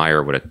just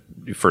admire what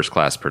a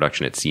first-class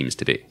production it seems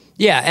to be.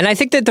 Yeah, and I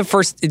think that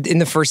in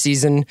the first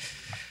season,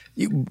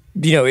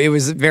 it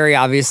was very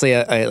obviously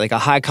a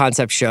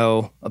high-concept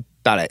show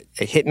about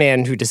a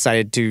hitman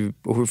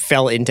who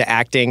fell into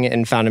acting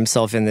and found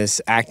himself in this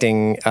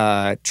acting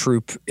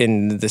troupe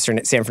in the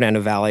San Fernando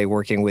Valley,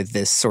 working with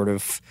this sort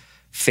of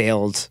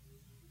failed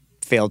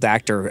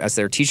actor as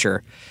their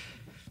teacher.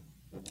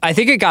 I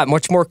think it got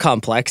much more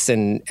complex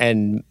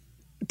and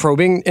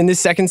probing in this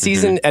second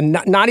season, and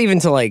not even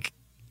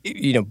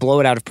to blow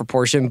it out of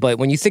proportion, but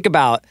when you think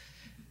about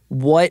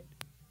what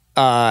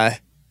kind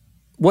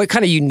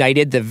of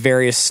united the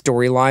various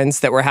storylines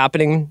that were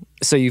happening.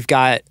 So you've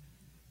got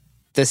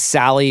the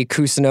Sally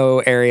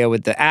Cousineau area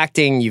with the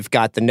acting, you've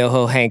got the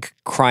NoHo Hank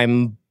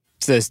crime,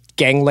 the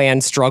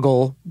gangland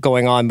struggle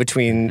going on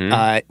between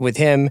with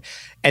him,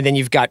 and then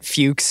you've got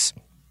Fuchs.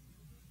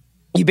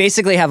 You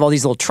basically have all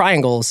these little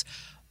triangles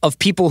of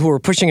people who are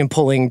pushing and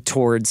pulling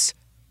towards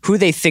who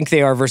they think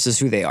they are versus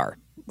who they are,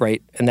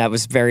 right? And that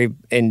was very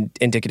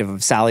indicative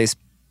of Sally's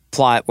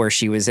plot, where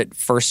she was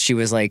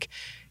like,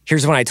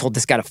 here's when I told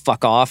this guy to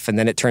fuck off, and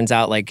then it turns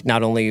out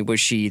not only was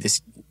she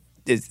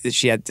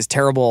had this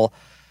terrible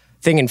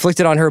thing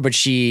inflicted on her, but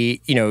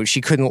she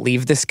couldn't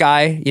leave this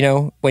guy,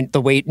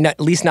 at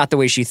least not the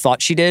way she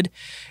thought she did.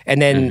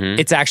 And then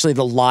it's actually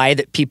the lie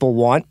that people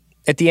want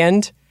at the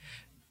end.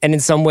 And in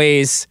some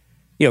ways,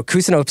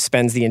 Cousineau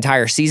spends the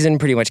entire season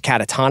pretty much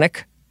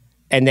catatonic,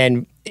 and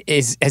then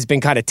has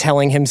been kind of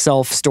telling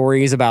himself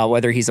stories about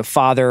whether he's a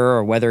father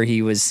or whether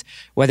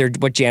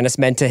what Janice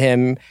meant to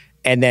him.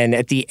 And then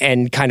at the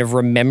end kind of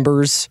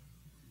remembers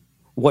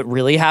what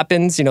really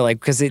happens,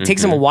 because it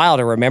takes him a while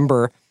to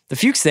remember the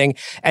Fuchs thing.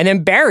 And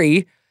then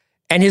Barry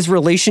and his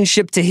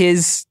relationship to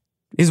his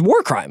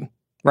war crime,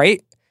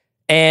 right?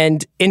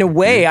 And in a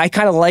way, I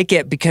kind of like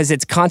it because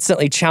it's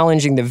constantly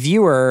challenging the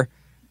viewer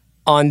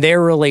on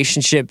their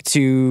relationship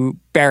to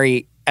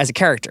Barry as a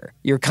character.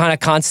 You're kind of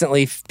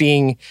constantly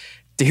being,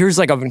 here's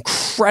an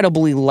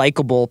incredibly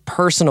likable,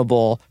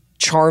 personable,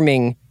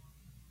 charming,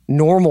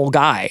 normal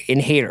guy in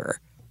Hader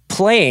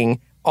playing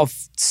a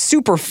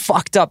super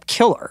fucked up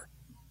killer.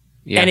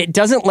 Yeah. And it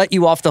doesn't let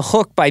you off the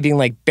hook by being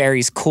like,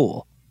 Barry's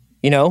cool,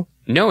 No,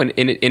 and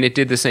it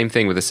did the same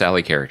thing with the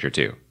Sally character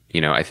too.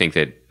 I think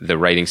that the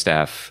writing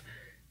staff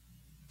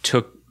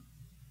took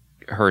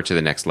her to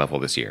the next level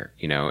this year,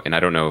 and I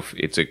don't know if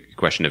it's a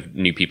question of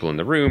new people in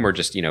the room or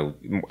just, a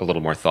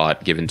little more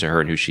thought given to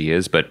her and who she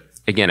is. But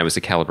again, it was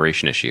a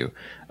calibration issue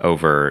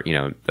over,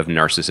 of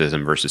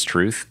narcissism versus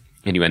truth.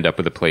 And you end up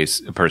with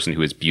a person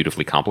who is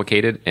beautifully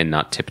complicated and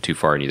not tipped too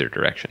far in either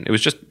direction. It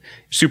was just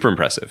super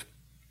impressive.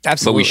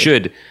 Absolutely. But we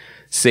should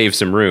save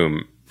some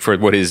room for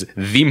what is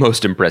the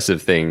most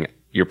impressive thing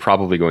you're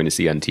probably going to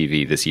see on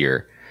TV this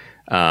year.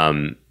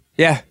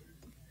 Yeah.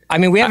 I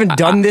mean, we haven't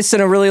done this in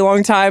a really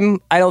long time,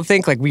 I don't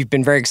think. We've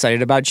been very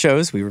excited about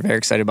shows. We were very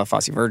excited about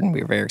Fosse Verdon.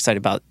 We were very excited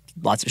about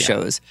lots of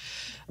shows.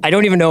 I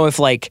don't even know if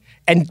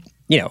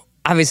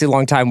obviously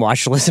long-time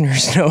watch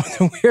listeners know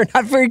that we're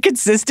not very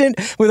consistent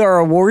with our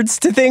awards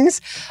to things.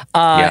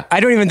 I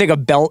don't even think a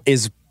belt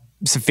is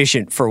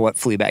sufficient for what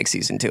Fleabag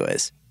Season 2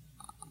 is.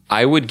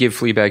 I would give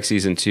Fleabag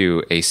Season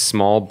 2 a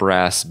small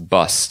brass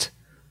bust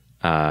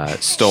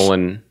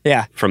stolen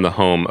from the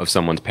home of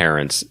someone's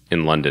parents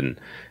in London.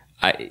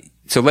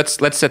 So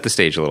let's set the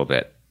stage a little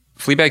bit.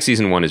 Fleabag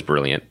Season 1 is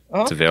brilliant.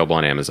 It's available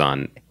on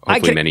Amazon.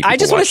 Hopefully many people I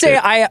just want to say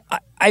it.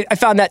 I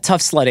found that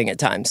tough sledding at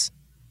times.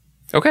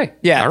 Okay.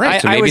 Yeah. All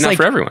right. So maybe not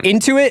for everyone.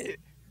 Into it.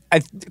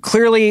 I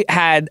clearly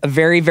had a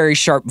very, very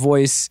sharp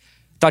voice.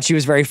 Thought she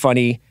was very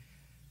funny.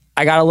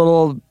 I got a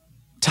little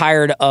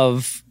tired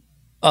of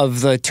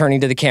of the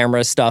turning to the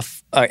camera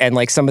stuff and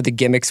like some of the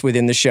gimmicks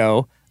within the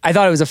show. I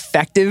thought it was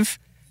effective,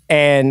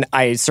 and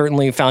I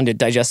certainly found it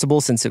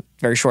digestible since it's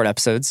very short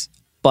episodes.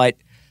 But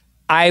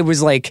I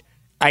was like,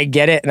 I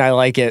get it and I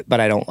like it, but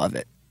I don't love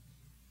it.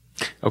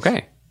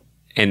 Okay.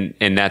 And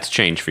that's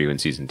changed for you in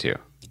season 2.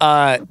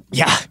 Yeah.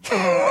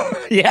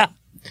 Yeah.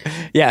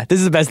 Yeah. This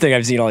is the best thing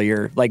I've seen all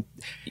year. Like,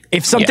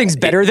 if something's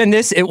better than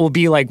this, it will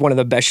be like one of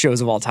the best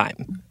shows of all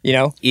time. You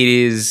know? It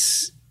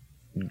is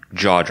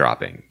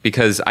jaw-dropping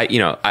because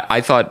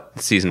I thought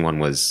season 1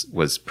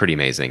 was pretty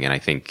amazing, and I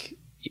think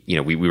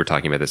we were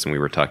talking about this when we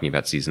were talking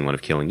about season 1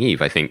 of Killing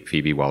Eve. I think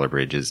Phoebe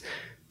Waller-Bridge is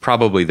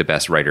probably the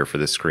best writer for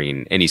the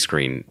screen, any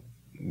screen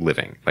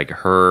living. Like,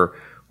 her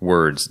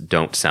words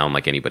don't sound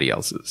like anybody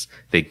else's.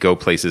 They go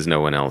places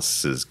no one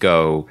else's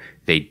go.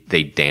 They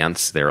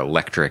dance. They're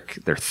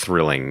electric. They're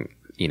thrilling.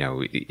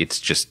 It's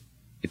just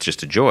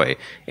a joy.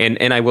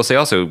 And I will say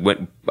also,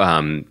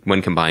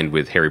 when combined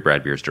with Harry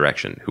Bradbeer's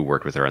direction, who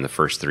worked with her on the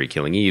first 3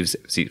 Killing Eves,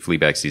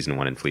 Fleabag season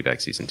 1 and Fleabag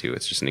season 2,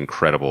 it's just an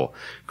incredible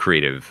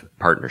creative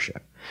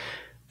partnership.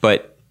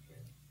 But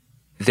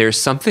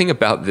there's something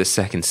about this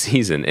second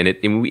season,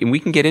 and we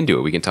can get into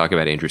it. We can talk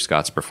about Andrew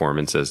Scott's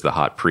performance as the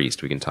hot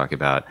priest. We can talk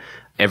about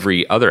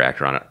every other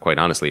actor on it, quite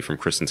honestly, from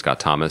Kristen Scott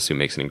Thomas, who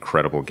makes an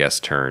incredible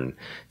guest turn,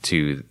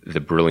 to the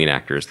brilliant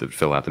actors that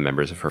fill out the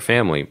members of her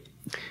family.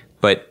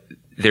 But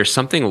there's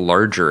something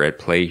larger at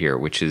play here,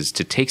 which is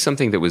to take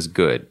something that was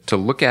good, to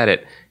look at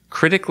it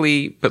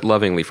critically but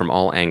lovingly from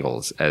all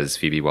angles, as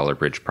Phoebe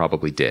Waller-Bridge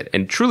probably did.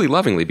 And truly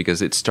lovingly,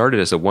 because it started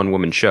as a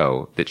one-woman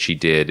show that she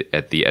did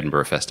at the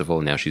Edinburgh Festival,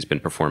 and now she's been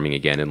performing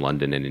again in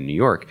London and in New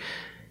York.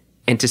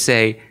 And to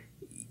say,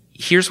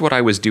 here's what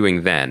I was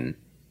doing then,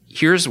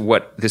 here's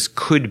what this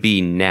could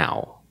be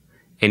now,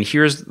 and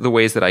here's the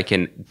ways that I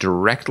can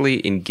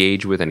directly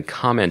engage with and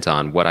comment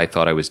on what I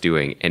thought I was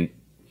doing, and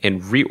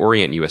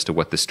reorient you as to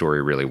what the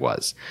story really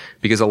was.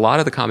 Because a lot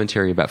of the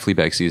commentary about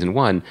Fleabag season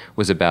 1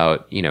 was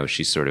about,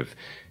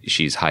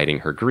 she's hiding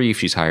her grief,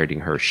 she's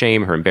hiding her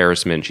shame, her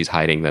embarrassment, she's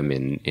hiding them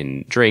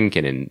in drink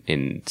and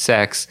in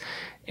sex.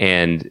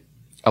 And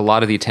a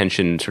lot of the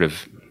attention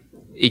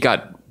it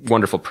got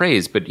wonderful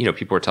praise, but,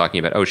 people were talking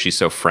about, oh, she's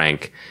so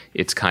frank.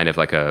 It's kind of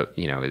like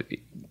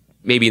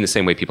maybe in the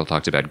same way people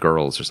talked about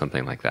Girls or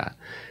something like that.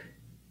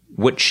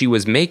 What she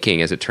was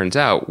making, as it turns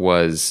out,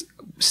 was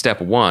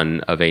step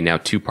 1 of a now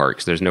 2-part,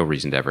 because there's no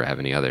reason to ever have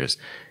any others,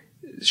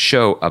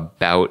 show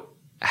about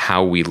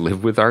how we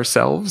live with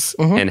ourselves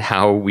and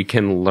how we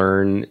can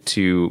learn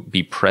to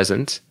be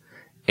present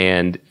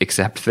and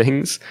accept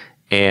things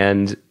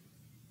and,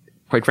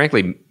 quite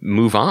frankly,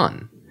 move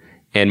on.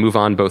 And move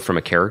on both from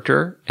a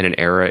character and an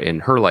era in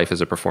her life as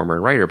a performer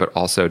and writer, but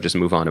also just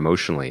move on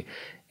emotionally.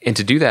 And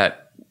to do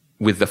that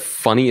with the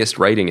funniest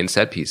writing and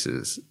set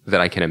pieces that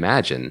I can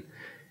imagine,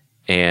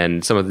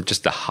 and some of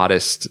the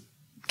hottest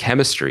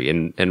chemistry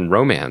and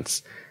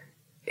romance,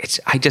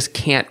 I just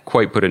can't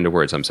quite put into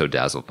words. I'm so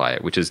dazzled by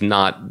it, which is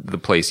not the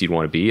place you'd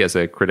want to be as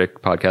a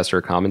critic, podcaster,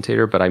 or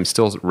commentator, but I'm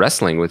still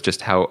wrestling with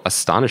just how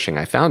astonishing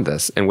I found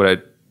this and what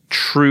a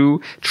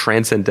true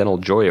transcendental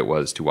joy it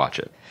was to watch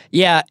it.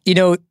 Yeah,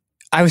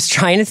 I was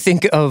trying to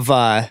think of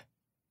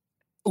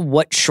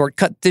what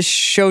shortcut this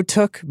show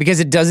took, because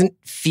it doesn't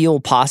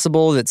feel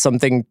possible that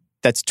something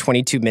that's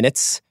 22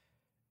 minutes,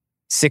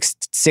 six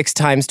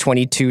times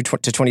 22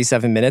 to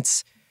 27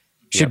 minutes,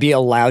 should be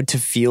allowed to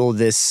feel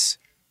this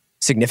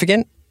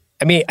significant.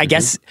 I mean, I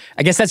guess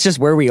that's just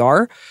where we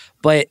are,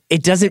 but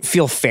it doesn't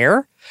feel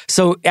fair.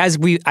 So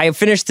I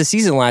finished the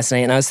season last night,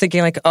 and I was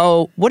thinking like,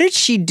 oh, what did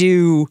she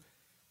do?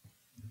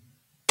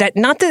 That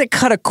not that it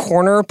cut a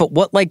corner, but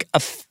what like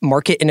a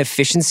market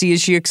inefficiency is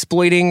she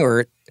exploiting,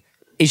 or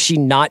is she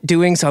not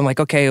doing? So I'm like,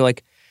 okay,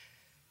 like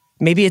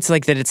maybe it's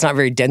like that it's not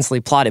very densely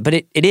plotted, but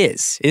it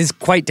is. It is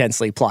quite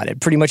densely plotted.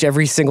 Pretty much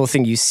every single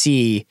thing you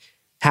see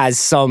has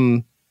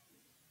some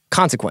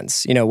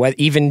consequence,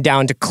 even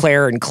down to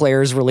Claire and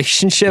Claire's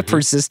relationship,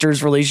 her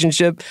sister's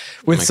relationship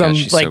with some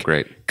so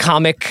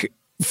comic,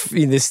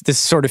 this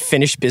sort of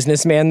Finnish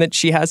businessman that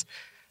she has.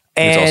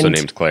 And who's also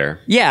named Claire.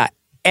 Yeah.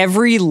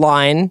 Every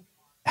line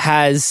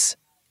has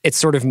its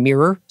sort of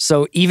mirror.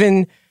 So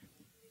even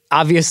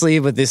obviously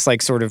with this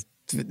like sort of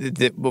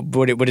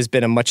what has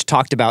been a much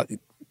talked about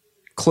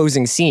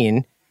closing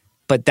scene,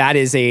 but that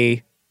is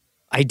a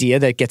idea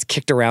that gets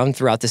kicked around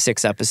throughout the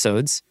 6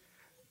 episodes.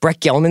 Brett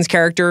Gelman's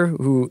character,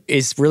 who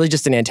is really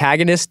just an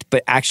antagonist,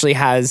 but actually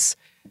has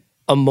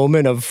a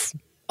moment of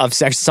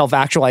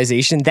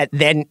self-actualization that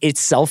then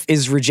itself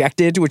is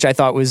rejected, which I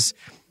thought was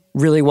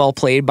really well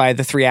played by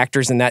the 3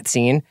 actors in that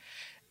scene.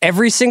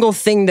 Every single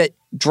thing that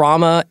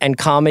drama and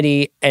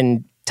comedy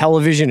and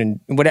television and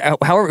whatever,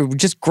 however,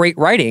 just great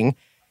writing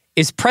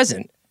is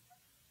present.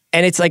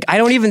 And it's like, I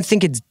don't even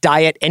think it's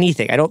diet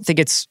anything. I don't think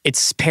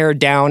it's pared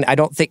down. I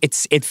don't think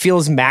it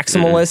feels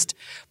maximalist.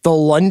 The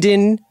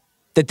London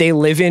that they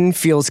live in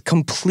feels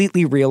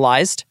completely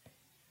realized.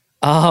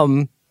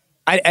 I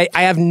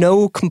have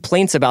no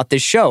complaints about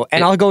this show.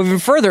 And I'll go even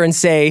further and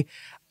say,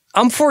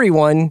 I'm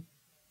 41.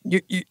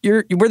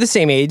 We're the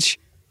same age.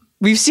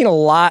 we've seen a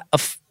lot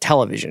of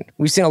television.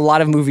 We've seen a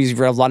lot of movies,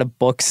 read a lot of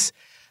books.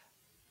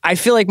 I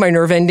feel like my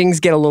nerve endings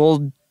get a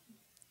little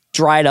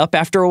dried up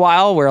after a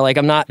while, where like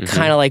I'm not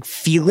kind of like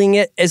feeling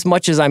it as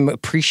much as I'm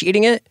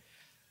appreciating it.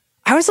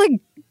 I was like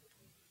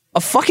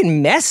a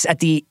fucking mess at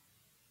the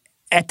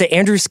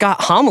Andrew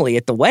Scott homily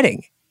at the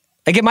wedding.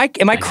 Like, am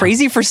I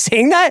crazy for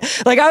saying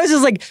that? Like, I was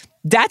just like,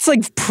 that's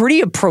like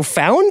pretty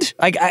profound.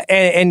 Like,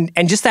 and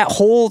just that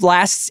whole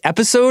last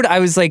episode, I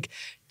was like,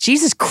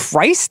 Jesus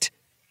Christ,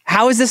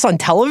 how is this on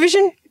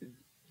television?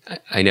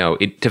 I know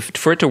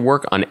for it to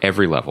work on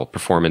every level,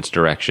 performance,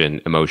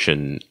 direction,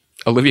 emotion.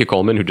 Olivia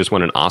Colman, who just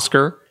won an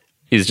Oscar,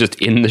 is just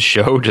in the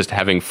show, just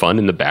having fun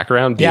in the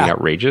background, being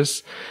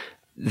outrageous.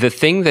 The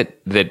thing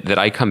that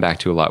I come back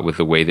to a lot with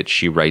the way that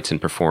she writes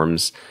and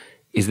performs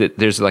is that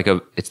there's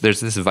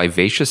this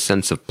vivacious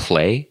sense of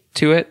play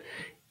to it.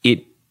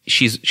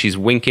 She's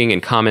winking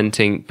and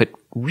commenting, but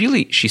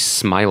really she's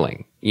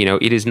smiling. You know,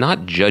 it is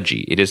not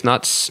judgy. It is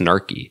not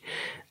snarky.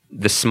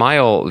 The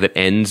smile that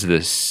ends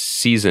the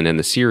season and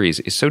the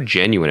series is so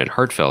genuine and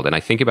heartfelt. And I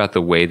think about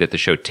the way that the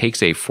show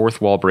takes a fourth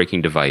wall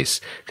breaking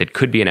device that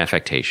could be an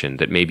affectation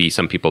that maybe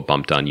some people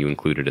bumped on, you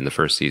included in the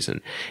first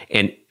season,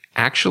 and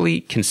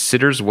actually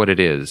considers what it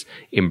is,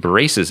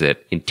 embraces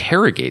it,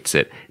 interrogates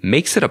it,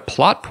 makes it a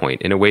plot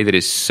point in a way that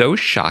is so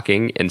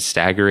shocking and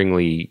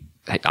staggeringly,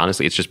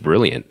 honestly, it's just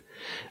brilliant.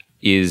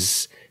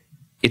 It's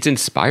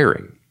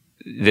inspiring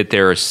that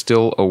there is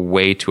still a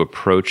way to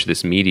approach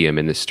this medium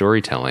and this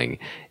storytelling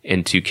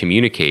and to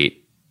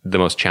communicate the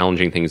most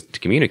challenging things to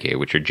communicate,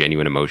 which are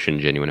genuine emotion,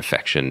 genuine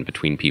affection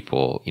between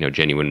people, you know,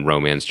 genuine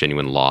romance,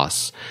 genuine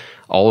loss,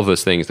 all of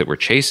those things that we're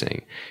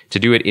chasing, to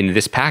do it in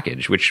this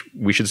package, which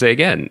we should say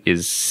again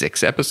is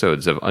 6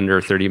 episodes of under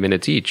 30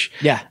 minutes each.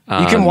 Yeah.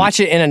 You can watch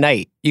it in a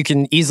night. You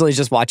can easily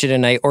just watch it in a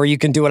night, or you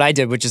can do what I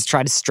did, which is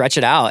try to stretch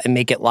it out and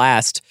make it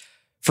last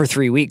for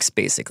 3 weeks,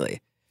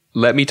 basically.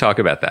 Let me talk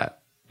about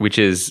that, which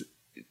is,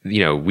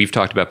 you know, we've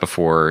talked about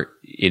before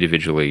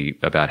individually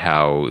about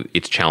how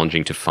it's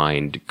challenging to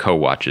find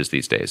co-watches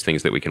these days,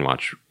 things that we can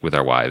watch with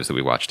our wives that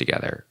we watch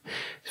together.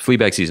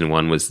 Fleabag season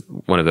 1 was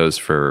one of those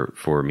for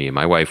me and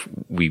my wife.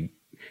 We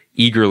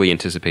eagerly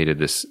anticipated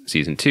this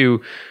season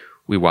 2.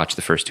 We watched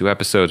the first 2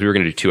 episodes. We were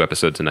going to do 2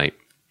 episodes a night.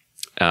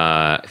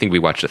 I think we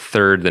watched a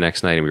third the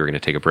next night and we were going to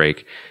take a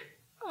break.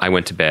 I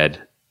went to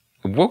bed,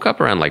 woke up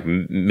around like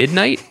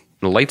midnight.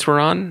 The lights were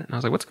on, and I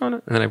was like, what's going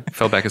on? And then I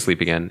fell back asleep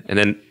again. And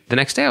then the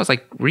next day I was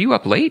like, were you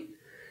up late?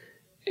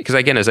 Because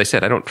again, as I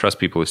said, I don't trust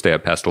people who stay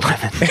up past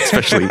 11,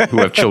 especially who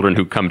have children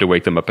who come to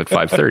wake them up at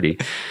 5:30.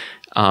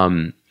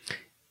 And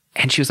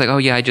she was like, oh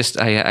yeah,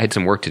 I had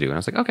some work to do. And I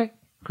was like, okay,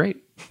 great.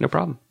 No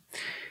problem.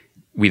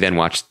 We then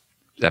watched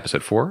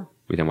episode 4.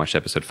 We then watched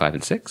episode 5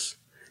 and 6.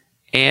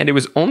 And it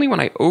was only when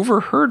I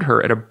overheard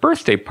her at a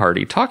birthday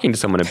party talking to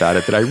someone about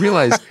it that I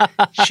realized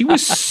she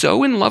was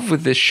so in love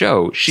with this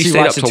show. She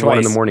stayed up till 1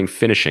 in the morning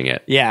finishing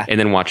it. Yeah. And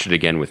then watched it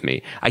again with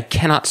me. I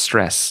cannot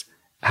stress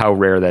how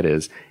rare that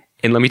is.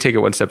 And let me take it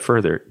one step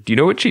further. Do you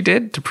know what she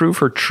did to prove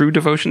her true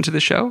devotion to the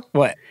show?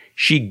 What?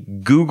 She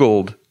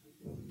Googled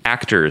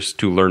actors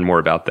to learn more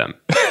about them,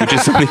 which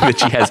is something that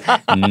she has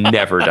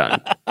never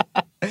done.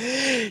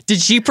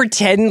 Did she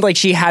pretend like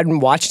she hadn't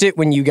watched it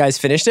when you guys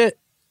finished it?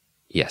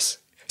 Yes.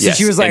 So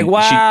she was like,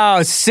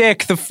 "Wow,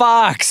 sick, the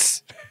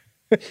fox."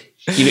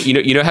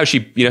 You know how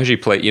she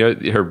played. You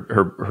know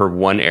her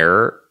one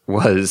error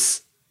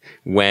was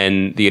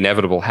when the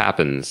inevitable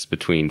happens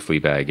between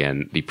Fleabag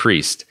and the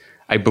priest.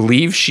 I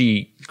believe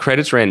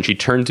credits ran and she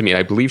turned to me and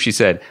I believe she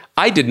said,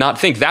 "I did not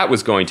think that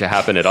was going to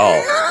happen at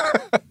all."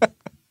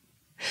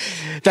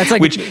 That's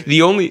like, I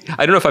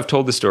don't know if I've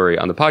told the story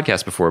on the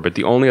podcast before, but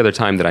the only other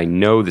time that I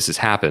know this has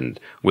happened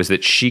was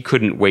that she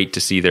couldn't wait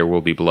to see There Will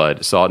Be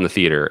Blood, saw it in the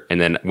theater,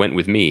 and then went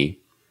with me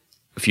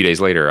a few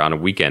days later on a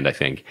weekend, I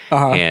think.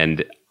 Uh-huh.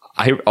 And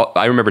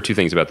I remember 2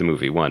 things about the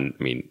movie. 1,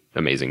 I mean,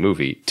 amazing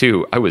movie.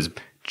 2, I was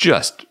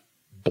just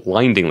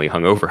blindingly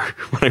hungover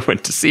when I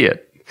went to see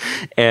it.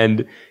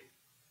 And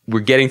we're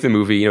getting to the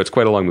movie, you know, it's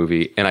quite a long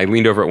movie. And I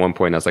leaned over at one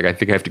point and I was like, I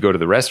think I have to go to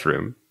the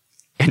restroom.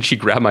 And she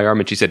grabbed my arm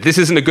and she said, "This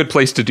isn't a good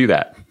place to do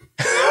that."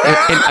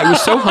 and I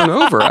was so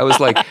hungover. I was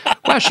like,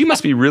 wow, she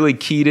must be really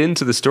keyed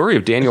into the story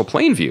of Daniel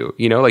Plainview.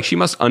 You know, like she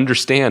must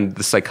understand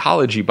the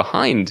psychology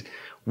behind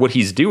what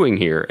he's doing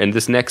here. And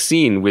this next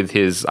scene with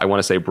his, I want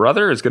to say,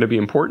 brother is going to be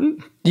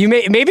important.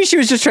 Maybe she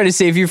was just trying to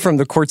save you from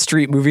the Court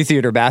Street movie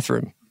theater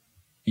bathroom.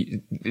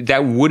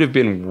 That would have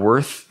been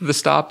worth the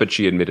stop, but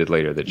she admitted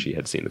later that she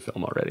had seen the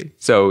film already.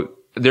 So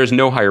there's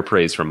no higher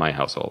praise from my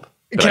household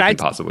that I can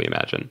possibly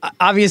imagine.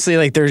 Obviously,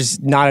 like there's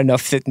not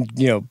enough that,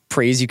 you know,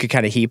 praise you could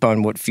kind of heap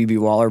on what Phoebe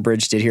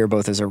Waller-Bridge did here,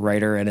 both as a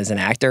writer and as an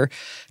actor.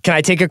 Can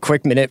I take a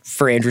quick minute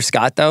for Andrew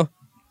Scott, though?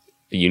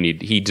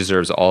 He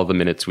deserves all the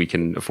minutes we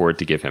can afford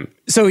to give him.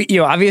 So, you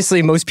know,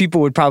 obviously most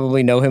people would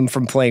probably know him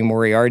from playing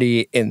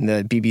Moriarty in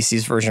the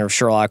BBC's version of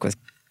Sherlock with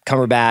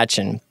Cumberbatch,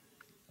 and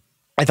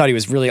I thought he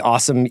was really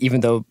awesome,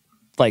 even though,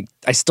 like,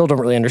 I still don't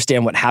really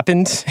understand what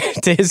happened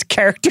to his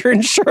character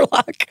in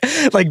Sherlock.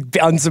 Like,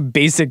 on some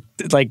basic,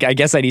 like, I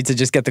guess I need to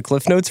just get the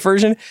Cliff Notes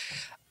version.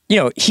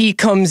 he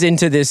comes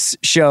into this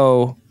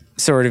show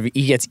sort of,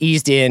 he gets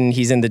eased in,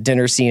 he's in the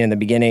dinner scene in the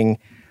beginning,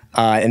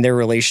 and their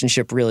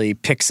relationship really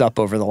picks up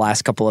over the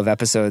last couple of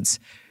episodes.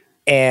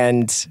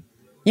 And,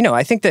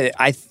 I think that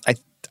I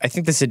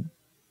think this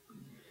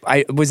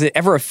was it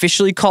ever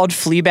officially called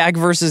Fleabag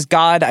versus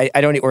God? I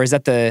don't, or is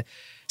that the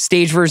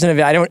stage version of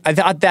it? I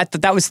thought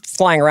that was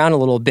flying around a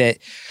little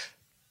bit,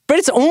 but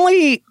it's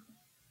only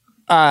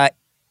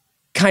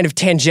kind of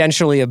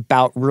tangentially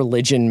about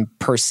religion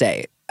per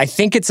se. I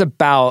think it's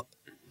about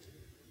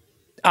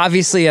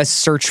obviously a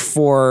search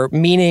for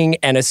meaning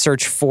and a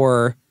search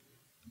for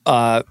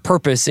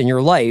purpose in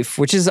your life,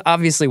 which is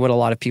obviously what a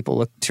lot of people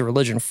look to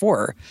religion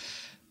for.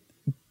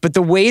 But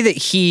the way that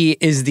he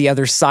is the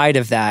other side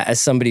of that,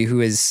 as somebody who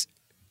has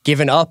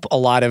given up a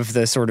lot of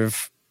the sort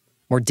of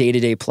more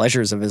day-to-day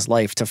pleasures of his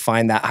life to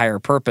find that higher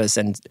purpose,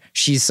 and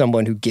she's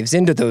someone who gives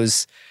into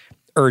those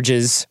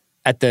urges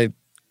at the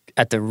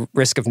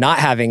risk of not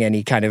having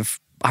any kind of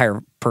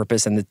higher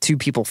purpose, and the two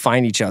people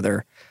find each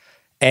other.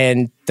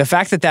 And the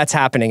fact that that's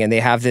happening and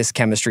they have this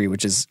chemistry,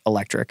 which is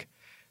electric,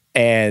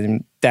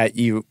 and that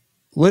you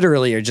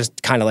literally are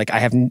just kind of like,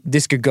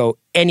 this could go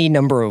any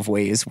number of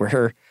ways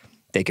where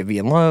they could be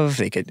in love,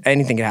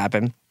 anything could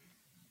happen.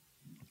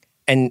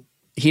 And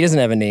he doesn't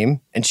have a name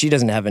and she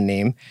doesn't have a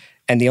name.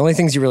 And the only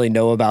things you really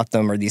know about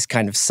them are these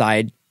kind of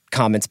side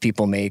comments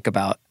people make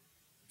about,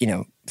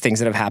 things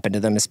that have happened to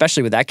them,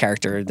 especially with that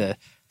character. The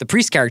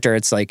priest character,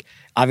 it's like,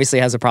 obviously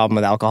has a problem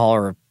with alcohol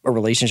or a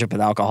relationship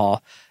with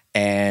alcohol,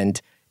 and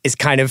is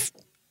kind of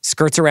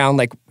skirts around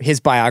like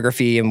his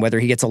biography and whether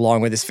he gets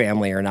along with his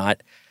family or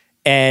not.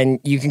 And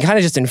you can kind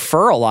of just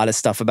infer a lot of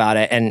stuff about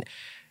it. And,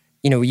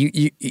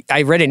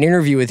 I read an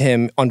interview with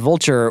him on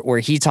Vulture where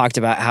he talked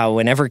about how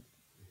whenever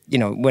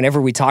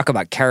we talk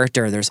about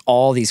character, there's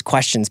all these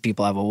questions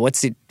people have. Well, where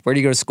do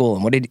you go to school?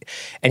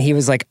 And he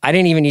was like, I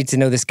didn't even need to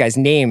know this guy's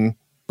name.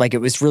 Like, it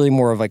was really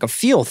more of like a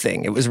feel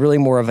thing. It was really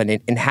more of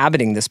an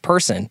inhabiting this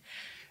person.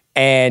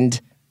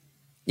 And,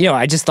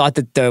 I just thought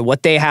that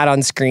what they had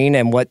on screen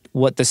and what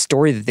the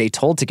story that they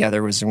told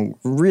together was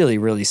really,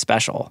 really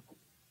special.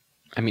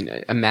 I mean,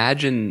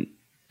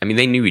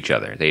 they knew each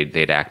other.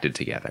 They'd acted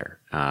together.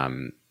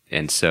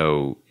 And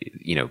so,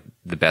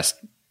 the best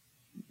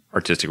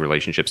artistic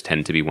relationships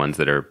tend to be ones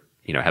that are,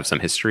 have some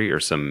history or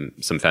some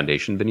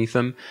foundation beneath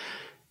them.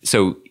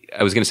 So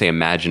I was going to say,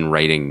 imagine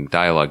writing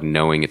dialogue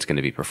knowing it's going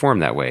to be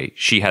performed that way.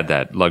 She had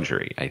that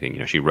luxury. I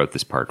think, she wrote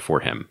this part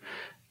for him,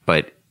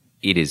 but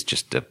it is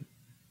just a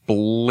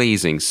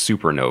blazing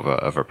supernova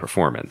of a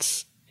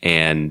performance.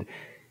 And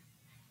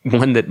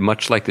one that,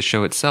 much like the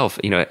show itself,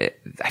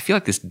 I feel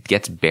like this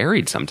gets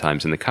buried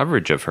sometimes in the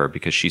coverage of her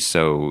because she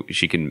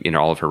can, in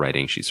all of her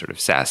writing, she's sort of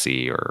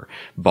sassy or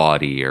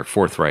bawdy or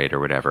forthright or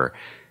whatever.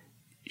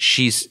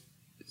 She's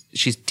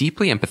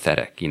deeply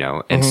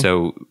empathetic, and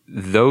so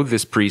though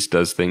this priest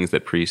does things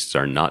that priests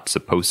are not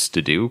supposed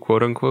to do,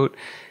 quote unquote,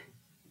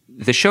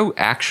 the show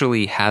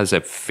actually has a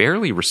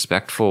fairly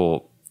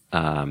respectful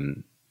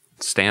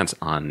stance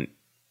on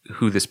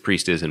who this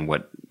priest is and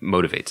what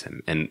motivates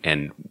him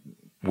and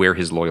where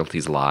his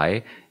loyalties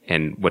lie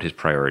and what his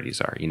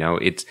priorities are.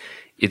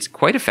 It's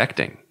quite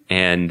affecting.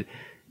 And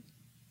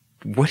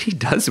what he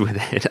does with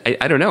it,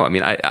 I don't know. I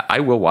mean, I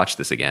will watch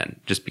this again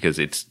just because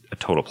it's a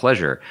total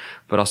pleasure,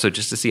 but also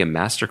just to see a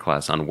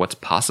masterclass on what's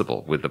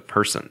possible with a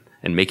person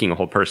and making a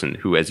whole person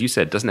who, as you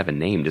said, doesn't have a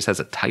name, just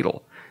has a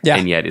title. Yeah.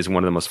 And yet is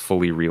one of the most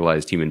fully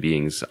realized human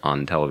beings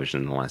on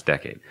television in the last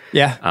decade.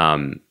 Yeah.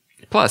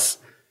 Plus,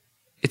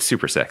 it's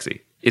super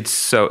sexy.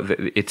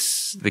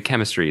 The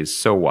chemistry is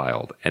so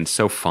wild and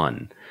so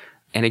fun.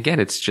 And again,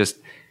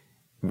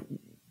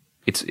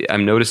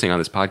 I'm noticing on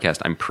this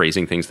podcast, I'm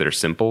praising things that are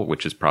simple,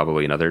 which is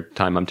probably another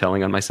time I'm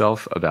telling on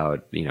myself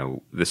about,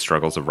 the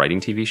struggles of writing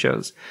TV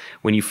shows.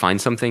 When you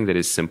find something that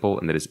is simple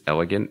and that is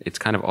elegant, it's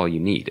kind of all you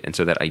need. And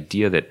so that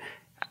idea that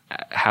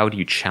how do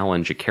you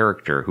challenge a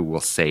character who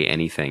will say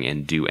anything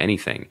and do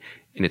anything?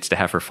 And it's to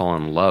have her fall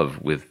in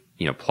love with,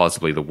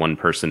 plausibly the one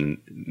person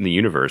in the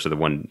universe or the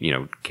one,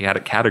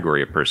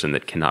 category of person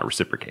that cannot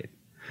reciprocate.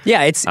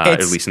 Yeah, it's at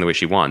least in the way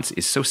she wants,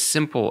 is so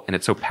simple and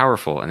it's so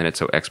powerful and then it's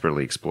so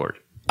expertly explored.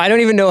 I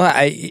don't even know how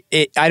I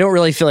don't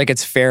really feel like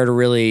it's fair to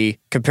really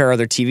compare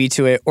other TV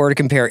to it or to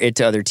compare it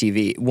to other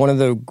TV. One of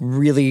the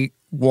really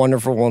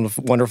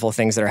wonderful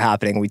things that are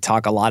happening, we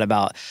talk a lot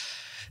about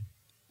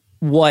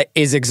what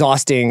is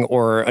exhausting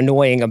or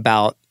annoying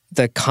about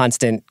the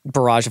constant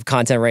barrage of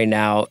content right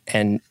now,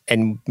 and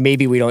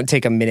maybe we don't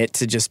take a minute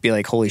to just be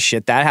like, holy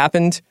shit, that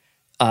happened.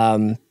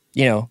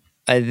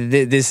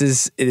 This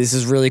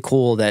is really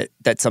cool that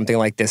something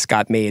like this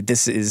got made.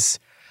 This is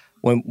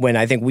when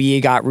I think we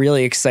got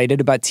really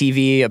excited about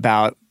TV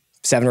about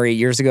 7 or 8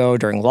 years ago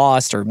during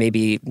Lost, or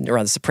maybe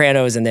around The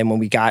Sopranos, and then when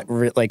we got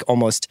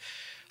almost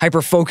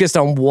hyper-focused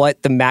on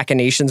what the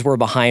machinations were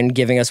behind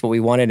giving us what we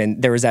wanted.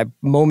 And there was that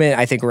moment,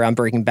 I think, around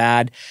Breaking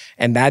Bad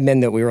and Mad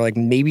Men that we were like,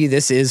 maybe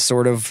this is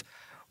sort of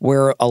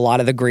where a lot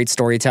of the great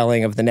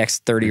storytelling of the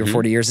next 30 or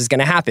 40 years is going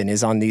to happen,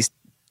 is on these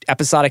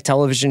episodic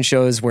television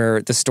shows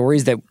where the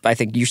stories that I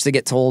think used to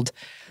get told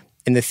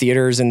in the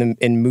theaters and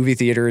in movie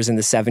theaters in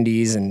the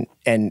 70s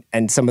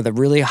and some of the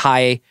really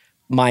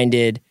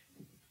high-minded,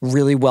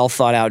 really well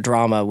thought out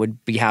drama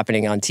would be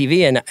happening on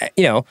TV. And,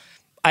 you know,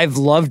 I've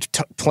loved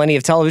plenty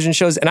of television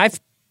shows, and I've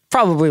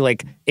probably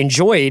like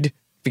enjoyed,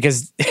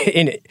 because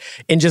in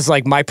just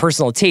like my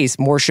personal taste,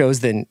 more shows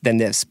than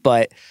this.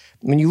 But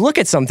when you look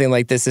at something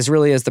like this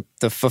really is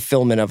the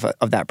fulfillment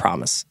of that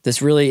promise.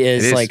 This really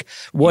is like,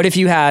 what if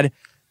you had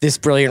this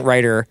brilliant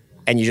writer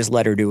and you just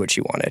let her do what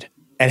she wanted?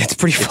 And it's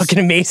pretty fucking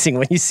amazing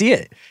when you see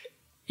it.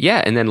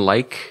 Yeah. And then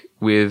like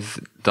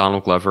with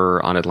Donald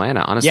Glover on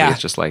Atlanta, honestly,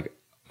 it's just like,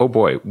 oh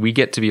boy, we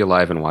get to be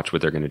alive and watch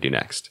what they're going to do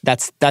next.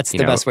 That's the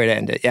best way to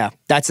end it. Yeah.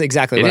 That's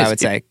exactly what I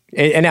would say.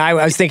 And I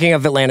was thinking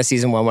of Atlanta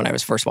season 1 when I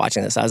was first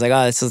watching this. I was like,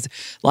 oh, this is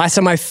last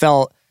time I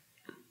felt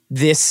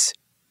this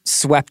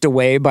swept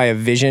away by a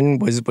vision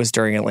was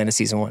during Atlanta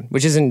season 1,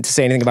 which isn't to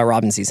say anything about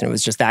Robin season. It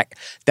was just that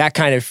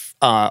kind of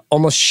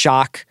almost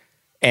shock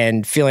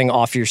and feeling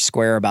off your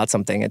square about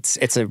something.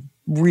 It's a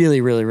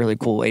really, really, really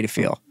cool way to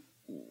feel.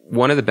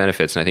 One of the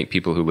benefits, and I think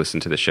people who listen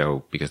to the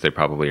show, because they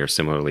probably are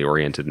similarly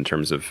oriented in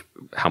terms of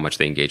how much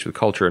they engage with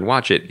culture and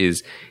watch it,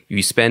 is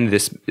you spend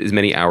as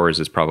many hours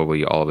as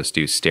probably all of us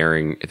do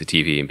staring at the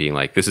TV and being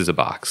like, this is a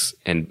box,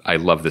 and I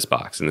love this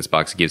box, and this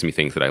box gives me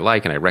things that I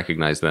like, and I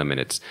recognize them,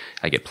 and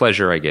I get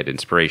pleasure, I get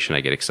inspiration,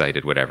 I get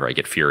excited, whatever, I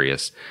get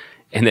furious.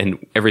 And then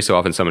every so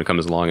often someone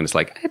comes along and it's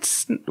like,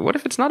 what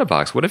if it's not a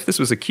box? What if this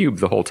was a cube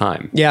the whole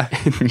time? Yeah.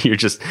 you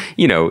just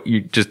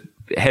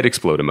head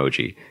explode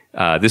emoji.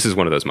 This is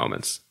one of those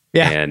moments.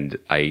 Yeah. And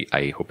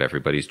I hope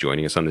everybody's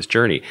joining us on this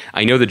journey.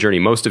 I know the journey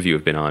most of you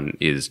have been on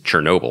is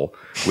Chernobyl,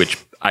 which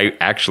I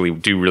actually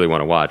do really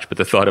want to watch. But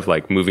the thought of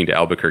like moving to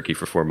Albuquerque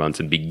for 4 months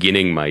and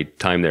beginning my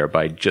time there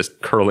by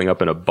just curling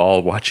up in a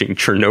ball watching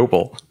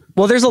Chernobyl.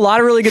 Well, there's a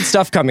lot of really good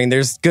stuff coming.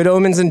 There's Good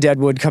Omens and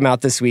Deadwood come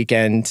out this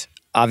weekend.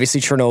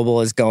 Obviously,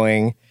 Chernobyl is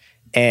going.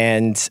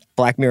 And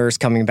Black Mirror is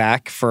coming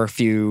back for a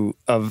few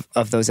of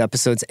those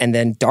episodes. And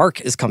then Dark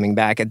is coming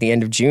back at the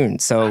end of June.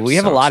 So we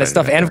have a lot of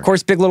stuff. And of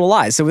course, Big Little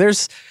Lies. So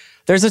there's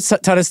a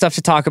ton of stuff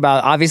to talk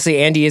about. Obviously,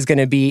 Andy is going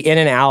to be in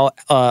and out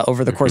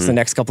over the course of the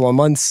next couple of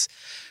months.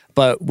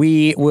 But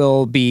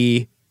you'll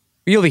be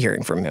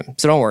hearing from him.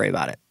 So don't worry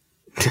about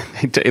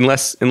it.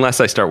 Unless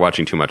I start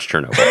watching too much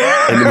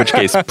Chernobyl. In which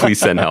case, please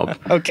send help.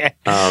 Okay.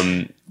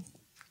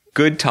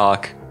 Good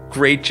talk.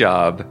 Great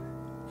job.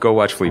 Go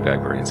watch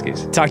Fleabag,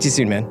 Baranskis. Talk to you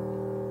soon, man.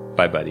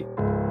 Bye, buddy.